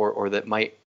or that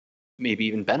might maybe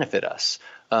even benefit us.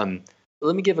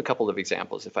 Let me give a couple of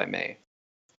examples, if I may.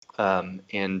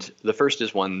 And the first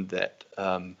is one that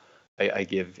I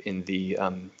give in the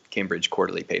Cambridge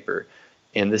Quarterly paper.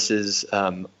 And this is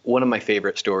one of my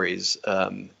favorite stories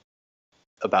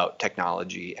about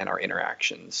technology and our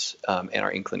interactions and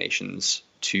our inclinations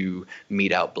to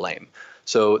mete out blame.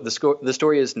 So the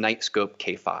story is Knightscope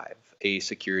K5,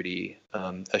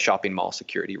 a shopping mall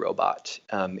security robot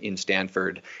in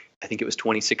Stanford. I think it was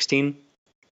 2016.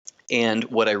 And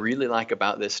what I really like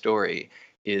about this story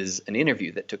is an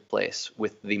interview that took place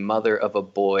with the mother of a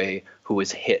boy who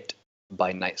was hit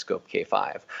by Knightscope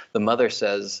K5. The mother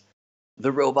says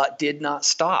the robot did not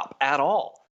stop at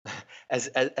all,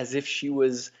 as if she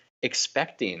was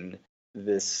expecting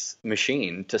this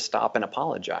machine to stop and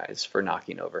apologize for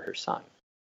knocking over her son.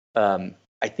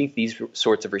 I think these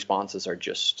sorts of responses are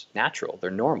just natural. They're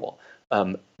normal.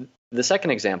 The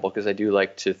second example, because I do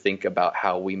like to think about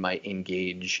how we might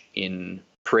engage in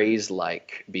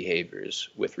praise-like behaviors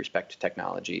with respect to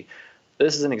technology.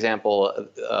 This is an example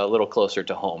a little closer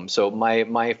to home. So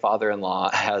my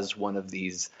father-in-law has one of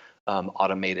these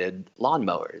automated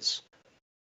lawnmowers.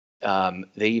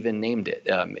 They even named it.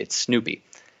 It's Snoopy.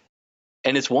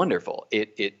 And it's wonderful.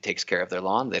 It takes care of their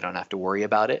lawn. They don't have to worry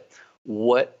about it.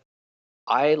 What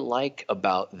I like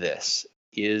about this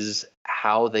is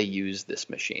how they use this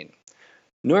machine.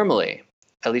 Normally,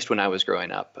 at least when I was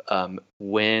growing up,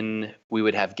 when we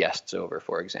would have guests over,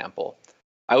 for example,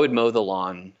 I would mow the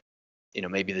lawn,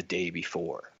 maybe the day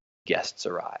before guests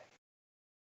arrive.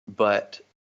 But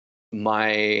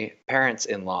my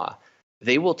parents-in-law,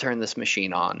 they will turn this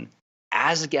machine on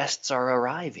as guests are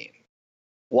arriving.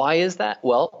 Why is that?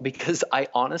 Well, because I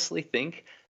honestly think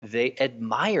they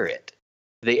admire it.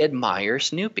 They admire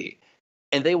Snoopy,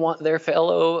 and they want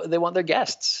their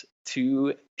guests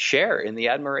to share in the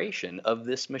admiration of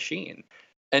this machine.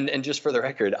 And just for the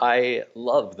record, I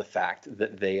love the fact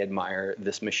that they admire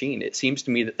this machine. It seems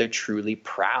to me that they're truly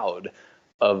proud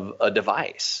of a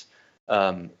device.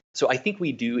 So I think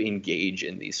we do engage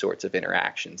in these sorts of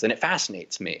interactions, and it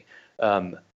fascinates me.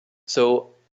 So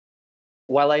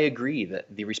while I agree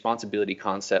that the responsibility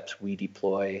concepts we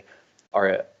deploy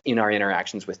are in our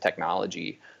interactions with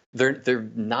technology, they're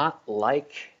not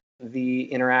like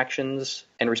the interactions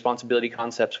and responsibility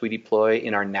concepts we deploy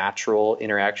in our natural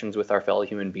interactions with our fellow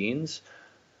human beings.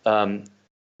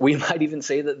 We might even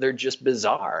say that they're just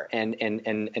bizarre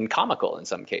and comical in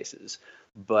some cases.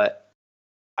 But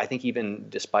I think even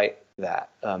despite that,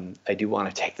 I do want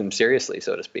to take them seriously,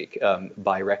 so to speak,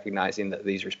 by recognizing that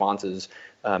these responses,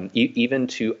 even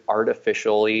to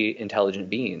artificially intelligent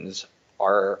beings,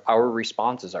 our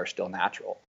responses are still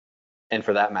natural. And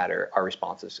for that matter, our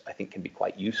responses, I think, can be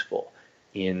quite useful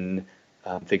in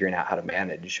figuring out how to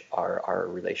manage our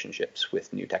relationships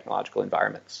with new technological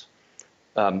environments.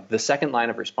 The second line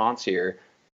of response here,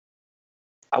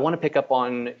 I want to pick up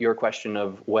on your question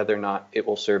of whether or not it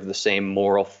will serve the same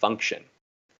moral function.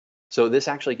 So this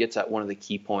actually gets at one of the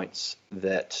key points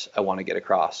that I want to get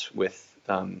across with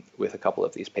a couple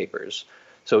of these papers.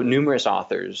 So numerous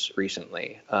authors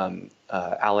recently,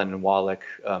 Alan Wallach,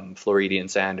 Floridi and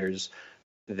Sanders,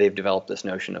 they've developed this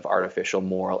notion of artificial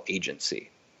moral agency.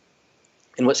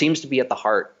 And what seems to be at the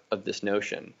heart of this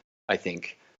notion, I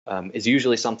think, is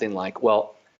usually something like,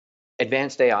 well,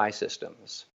 advanced AI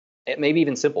systems, maybe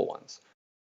even simple ones,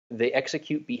 they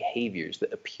execute behaviors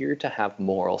that appear to have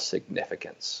moral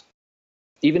significance.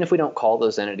 Even if we don't call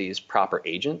those entities proper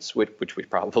agents, which we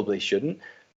probably shouldn't,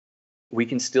 we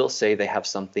can still say they have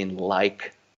something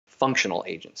like functional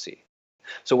agency.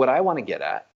 So what I want to get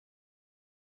at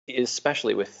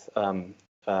especially with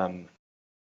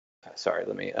sorry,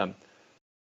 let me.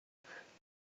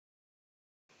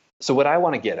 So what I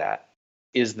want to get at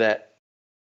is that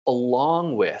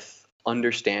along with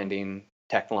understanding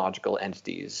technological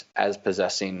entities as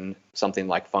possessing something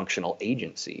like functional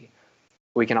agency,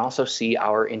 we can also see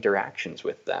our interactions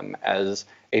with them as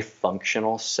a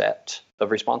functional set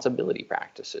of responsibility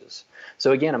practices.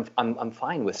 So again, I'm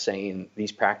fine with saying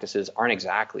these practices aren't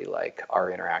exactly like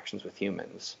our interactions with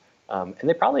humans. And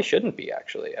they probably shouldn't be,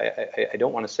 actually. I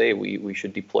don't want to say we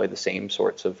should deploy the same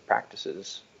sorts of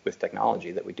practices with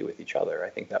technology that we do with each other. I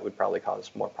think that would probably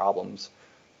cause more problems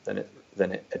than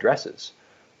it addresses.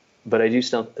 But I do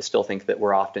still think that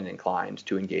we're often inclined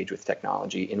to engage with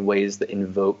technology in ways that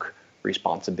invoke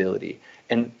responsibility.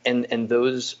 And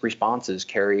those responses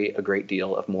carry a great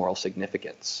deal of moral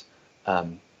significance.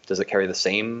 Does it carry the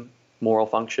same moral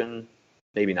function?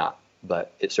 Maybe not,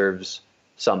 but it serves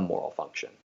some moral function.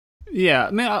 Yeah,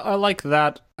 I mean, I like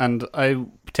that, and I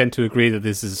tend to agree that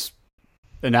this is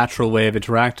a natural way of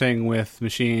interacting with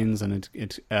machines, and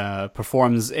it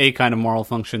performs a kind of moral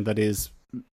function that is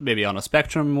maybe on a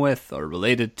spectrum with or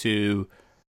related to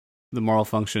the moral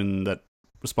function that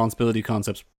responsibility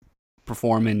concepts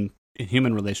perform in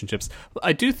human relationships.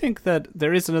 I do think that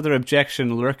there is another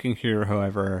objection lurking here,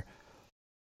 however,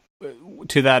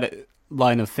 to that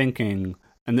line of thinking.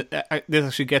 And this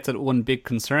actually gets at one big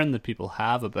concern that people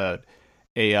have about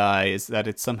AI, is that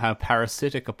it's somehow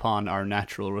parasitic upon our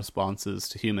natural responses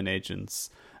to human agents.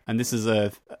 And this is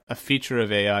a feature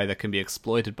of AI that can be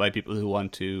exploited by people who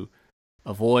want to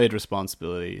avoid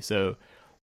responsibility. So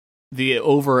the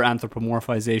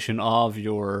over-anthropomorphization of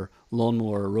your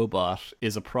lawnmower robot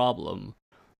is a problem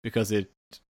because it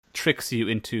tricks you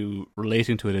into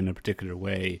relating to it in a particular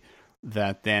way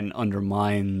that then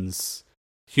undermines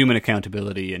human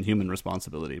accountability and human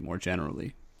responsibility more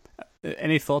generally.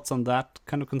 Any thoughts on that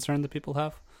kind of concern that people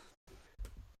have?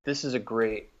 This is a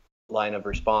great line of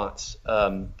response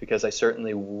because I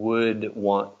certainly would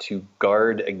want to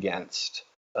guard against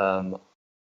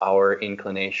our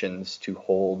inclinations to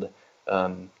hold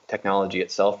technology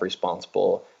itself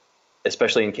responsible,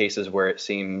 especially in cases where it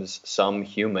seems some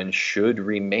human should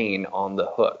remain on the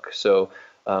hook. So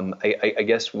I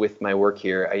guess with my work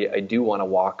here, I do want to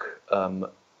walk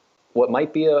what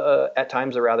might be at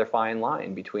times a rather fine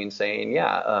line between saying,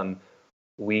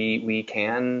 we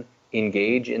can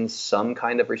engage in some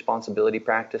kind of responsibility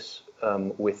practice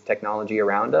with technology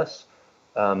around us,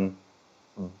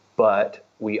 but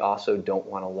we also don't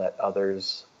want to let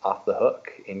others off the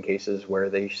hook in cases where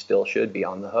they still should be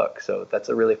on the hook. So that's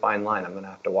a really fine line I'm going to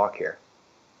have to walk here.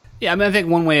 Yeah, I mean, I think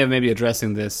one way of maybe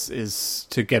addressing this is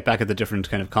to get back at the different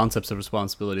kind of concepts of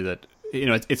responsibility. That, you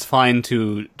know, it's fine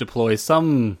to deploy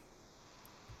some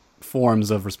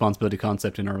forms of responsibility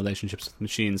concept in our relationships with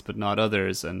machines, but not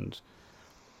others. And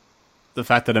the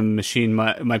fact that a machine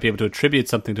might be able to attribute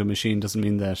something to a machine doesn't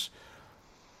mean that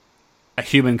a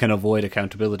human can avoid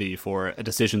accountability for a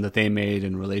decision that they made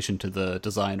in relation to the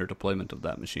design or deployment of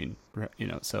that machine. You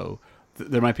know, so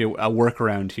there might be a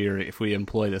workaround here if we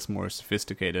employ this more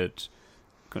sophisticated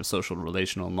kind of social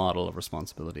relational model of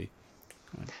responsibility.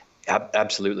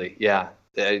 Absolutely, yeah.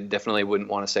 I definitely wouldn't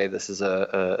want to say this is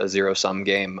a zero-sum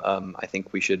game. I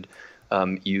think we should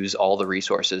use all the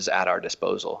resources at our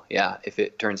disposal. Yeah, if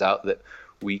it turns out that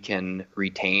we can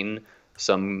retain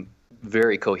some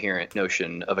very coherent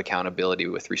notion of accountability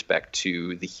with respect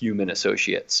to the human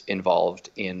associates involved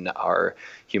in our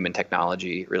human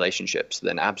technology relationships,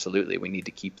 then absolutely we need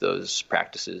to keep those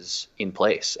practices in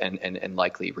place and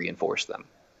likely reinforce them.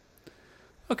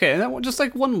 Okay, and then just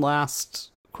like one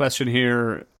last question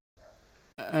here,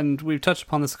 and we've touched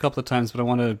upon this a couple of times, but I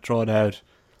want to draw it out,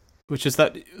 which is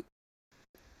that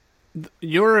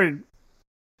your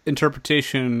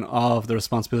interpretation of the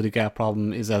responsibility gap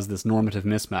problem is as this normative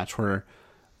mismatch where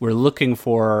we're looking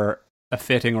for a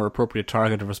fitting or appropriate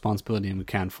target of responsibility and we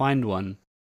can't find one.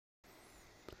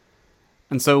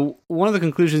 And so one of the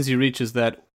conclusions you reach is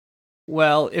that,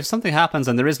 well, if something happens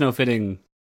and there is no fitting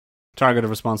target of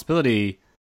responsibility,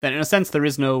 then in a sense there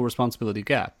is no responsibility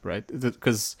gap, right?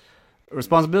 Because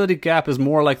responsibility gap is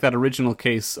more like that original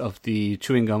case of the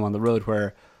chewing gum on the road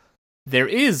where there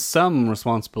is some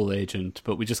responsible agent,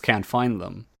 but we just can't find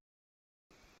them.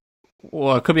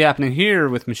 What could be happening here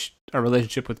with our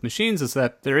relationship with machines is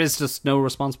that there is just no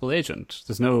responsible agent.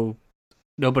 There's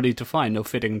nobody to find, no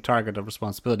fitting target of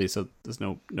responsibility, so there's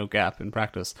no gap in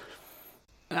practice.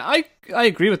 I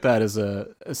agree with that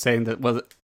as saying that, well,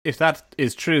 if that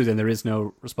is true, then there is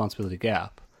no responsibility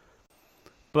gap.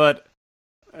 But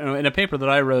in a paper that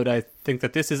I wrote, I think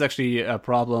that this is actually a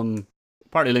problem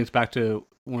partly linked back to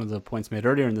one of the points made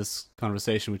earlier in this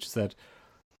conversation, which is that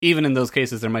even in those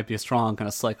cases, there might be a strong kind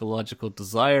of psychological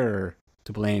desire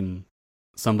to blame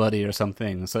somebody or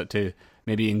something, so to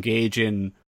maybe engage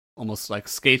in almost like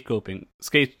scapegoating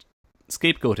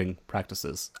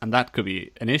practices, and that could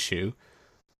be an issue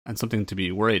and something to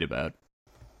be worried about.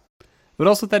 But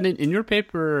also then in your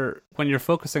paper, when you're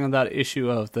focusing on that issue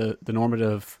of the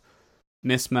normative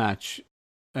mismatch,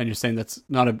 and you're saying that's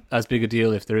not as big a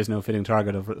deal if there is no fitting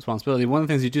target of responsibility, one of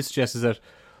the things you do suggest is that,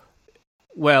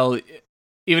 well,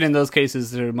 even in those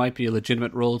cases, there might be a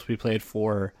legitimate role to be played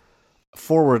for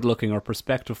forward-looking or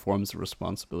prospective forms of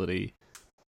responsibility.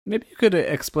 Maybe you could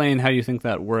explain how you think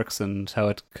that works and how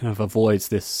it kind of avoids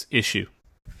this issue.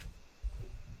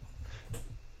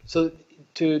 So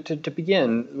to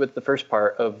begin with the first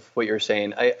part of what you're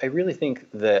saying, I really think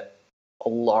that a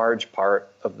large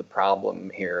part of the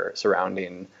problem here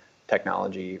surrounding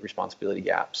technology responsibility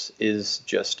gaps is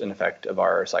just an effect of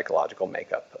our psychological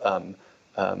makeup.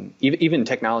 Even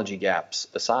technology gaps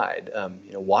aside,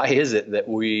 why is it that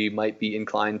we might be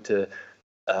inclined to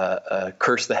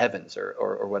curse the heavens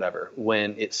or whatever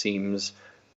when it seems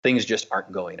things just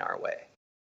aren't going our way?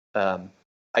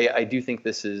 I do think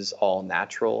this is all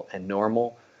natural and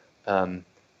normal,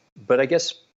 but I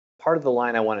guess part of the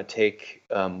line I want to take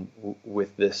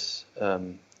with this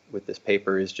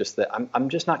paper is just that I'm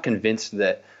just not convinced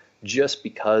that just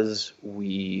because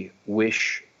we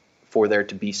wish for there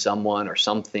to be someone or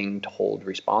something to hold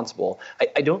responsible,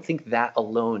 I don't think that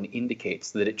alone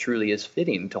indicates that it truly is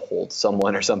fitting to hold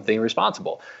someone or something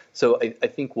responsible. So I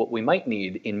think what we might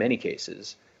need in many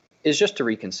cases is just to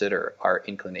reconsider our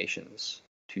inclinations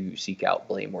to seek out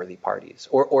blameworthy parties,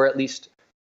 or at least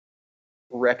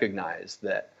recognize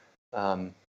that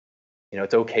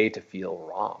it's okay to feel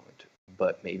wronged,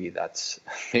 but maybe that's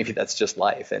just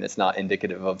life, and it's not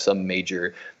indicative of some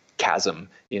major chasm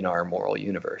in our moral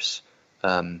universe.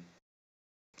 The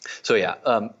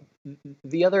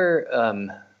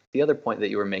other point that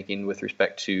you were making with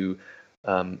respect to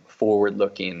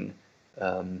forward-looking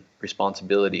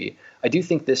responsibility, I do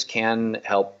think this can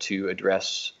help to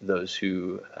address those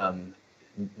who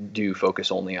do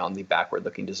focus only on the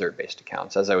backward-looking desert-based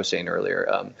accounts. As I was saying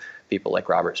earlier, people like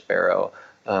Robert Sparrow,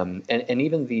 and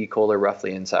even the Kohler,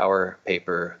 Roughly, and Sauer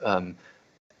paper,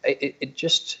 it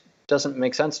just doesn't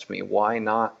make sense to me. Why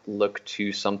not look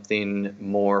to something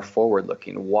more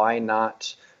forward-looking? Why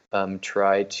not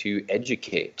try to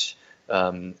educate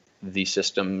the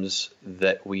systems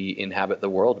that we inhabit the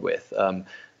world with?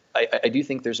 I do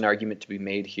think there's an argument to be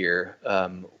made here,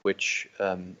 which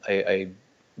I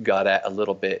got at a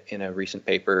little bit in a recent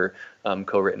paper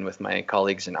co-written with my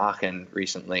colleagues in Aachen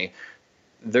recently.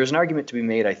 There's an argument to be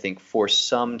made, I think, for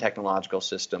some technological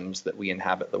systems that we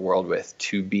inhabit the world with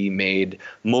to be made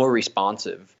more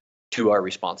responsive to our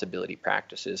responsibility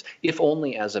practices, if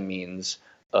only as a means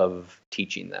of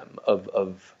teaching them,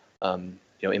 of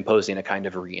imposing a kind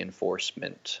of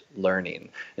reinforcement learning.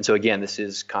 And so again, this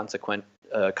is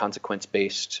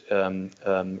consequence-based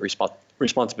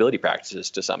responsibility practices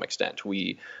to some extent.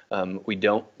 We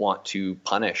don't want to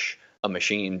punish a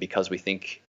machine because we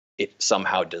think it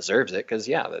somehow deserves it, because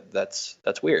that's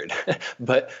weird.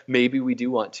 But maybe we do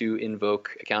want to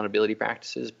invoke accountability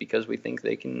practices because we think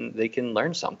they can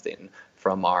learn something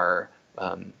from our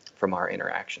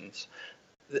interactions.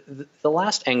 The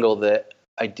last angle that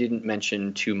I didn't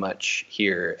mention too much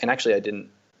here, and actually I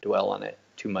didn't dwell on it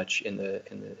too much in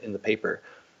the paper.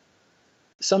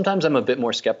 Sometimes I'm a bit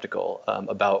more skeptical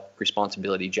about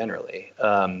responsibility generally,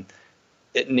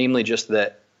 namely just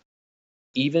that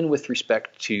even with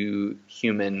respect to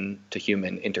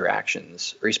human-to-human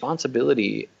interactions,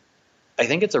 responsibility, I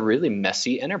think it's a really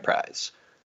messy enterprise.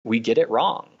 We get it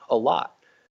wrong a lot.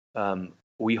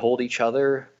 We hold each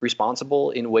other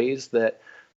responsible in ways that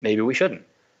maybe we shouldn't.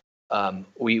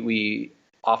 We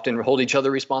often hold each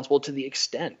other responsible to the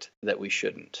extent that we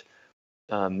shouldn't.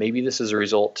 Maybe this is a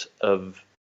result of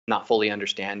not fully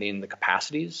understanding the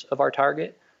capacities of our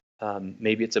target.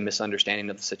 Maybe it's a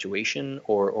misunderstanding of the situation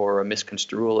or a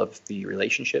misconstrual of the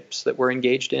relationships that we're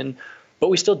engaged in, but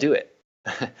we still do it.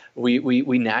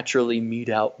 We naturally mete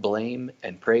out blame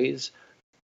and praise,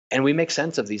 and we make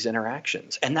sense of these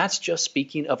interactions. And that's just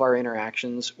speaking of our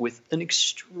interactions with an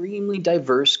extremely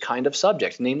diverse kind of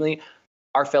subject, namely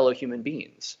our fellow human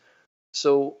beings.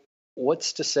 So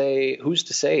who's to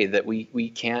say that we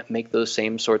can't make those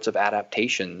same sorts of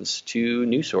adaptations to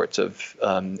new sorts of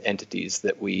entities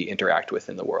that we interact with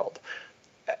in the world?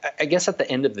 I guess at the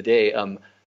end of the day,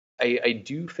 I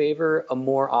do favor a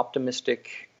more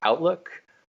optimistic outlook.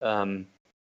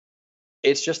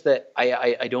 It's just that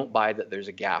I don't buy that there's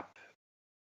a gap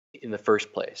in the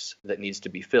first place that needs to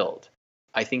be filled.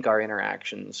 I think our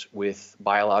interactions with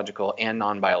biological and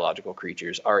non-biological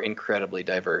creatures are incredibly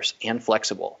diverse and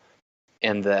flexible,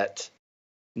 and that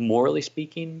morally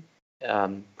speaking,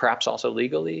 perhaps also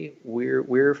legally,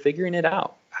 we're figuring it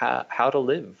out how to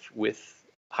live with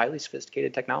highly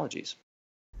sophisticated technologies.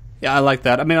 Yeah, I like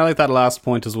that. I mean, I like that last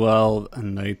point as well,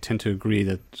 and I tend to agree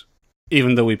that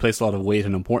even though we place a lot of weight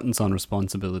and importance on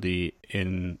responsibility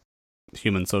in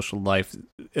human social life,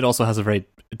 it also has a very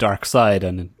dark side,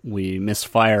 and we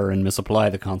misfire and misapply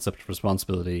the concept of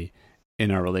responsibility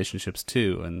in our relationships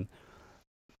too, and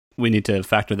we need to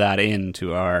factor that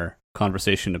into our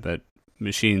conversation about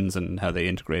machines and how they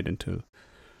integrate into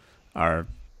our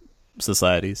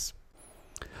societies.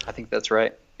 I think that's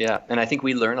right. Yeah, and I think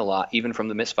we learn a lot even from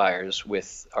the misfires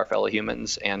with our fellow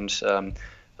humans and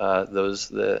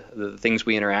the things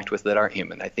we interact with that aren't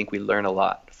human. I think we learn a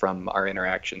lot from our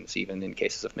interactions, even in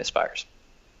cases of misfires.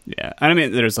 Yeah, and I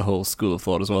mean, there's a whole school of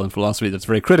thought as well in philosophy that's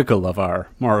very critical of our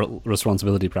moral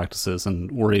responsibility practices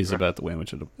and worries about the way in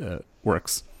which it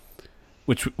works,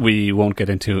 which we won't get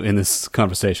into in this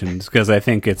conversation because I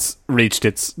think it's reached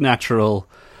its natural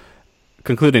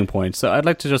concluding point. So I'd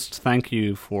like to just thank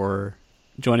you for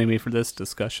joining me for this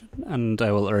discussion, and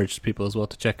I will urge people as well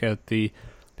to check out the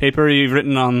paper you've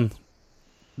written on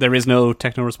There Is No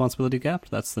Techno Responsibility Gap.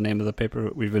 That's the name of the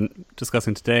paper we've been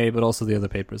discussing today, but also the other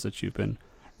papers that you've been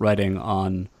writing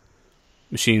on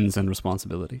machines and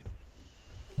responsibility.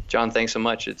 John, thanks so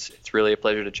much. It's really a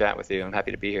pleasure to chat with you. I'm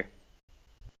happy to be here.